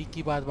मैंने week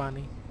की बात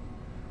मानी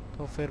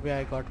तो फिर भी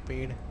I got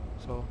paid,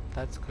 so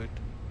that's good.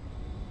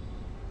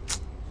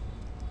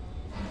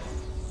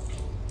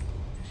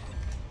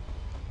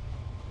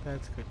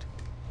 That's good.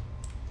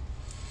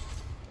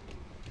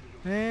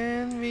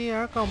 And we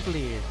are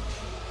complete.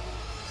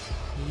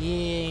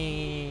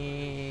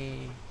 Yay!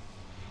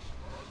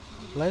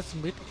 Let's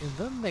meet in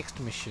the next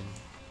mission.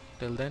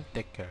 Till then,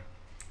 take care.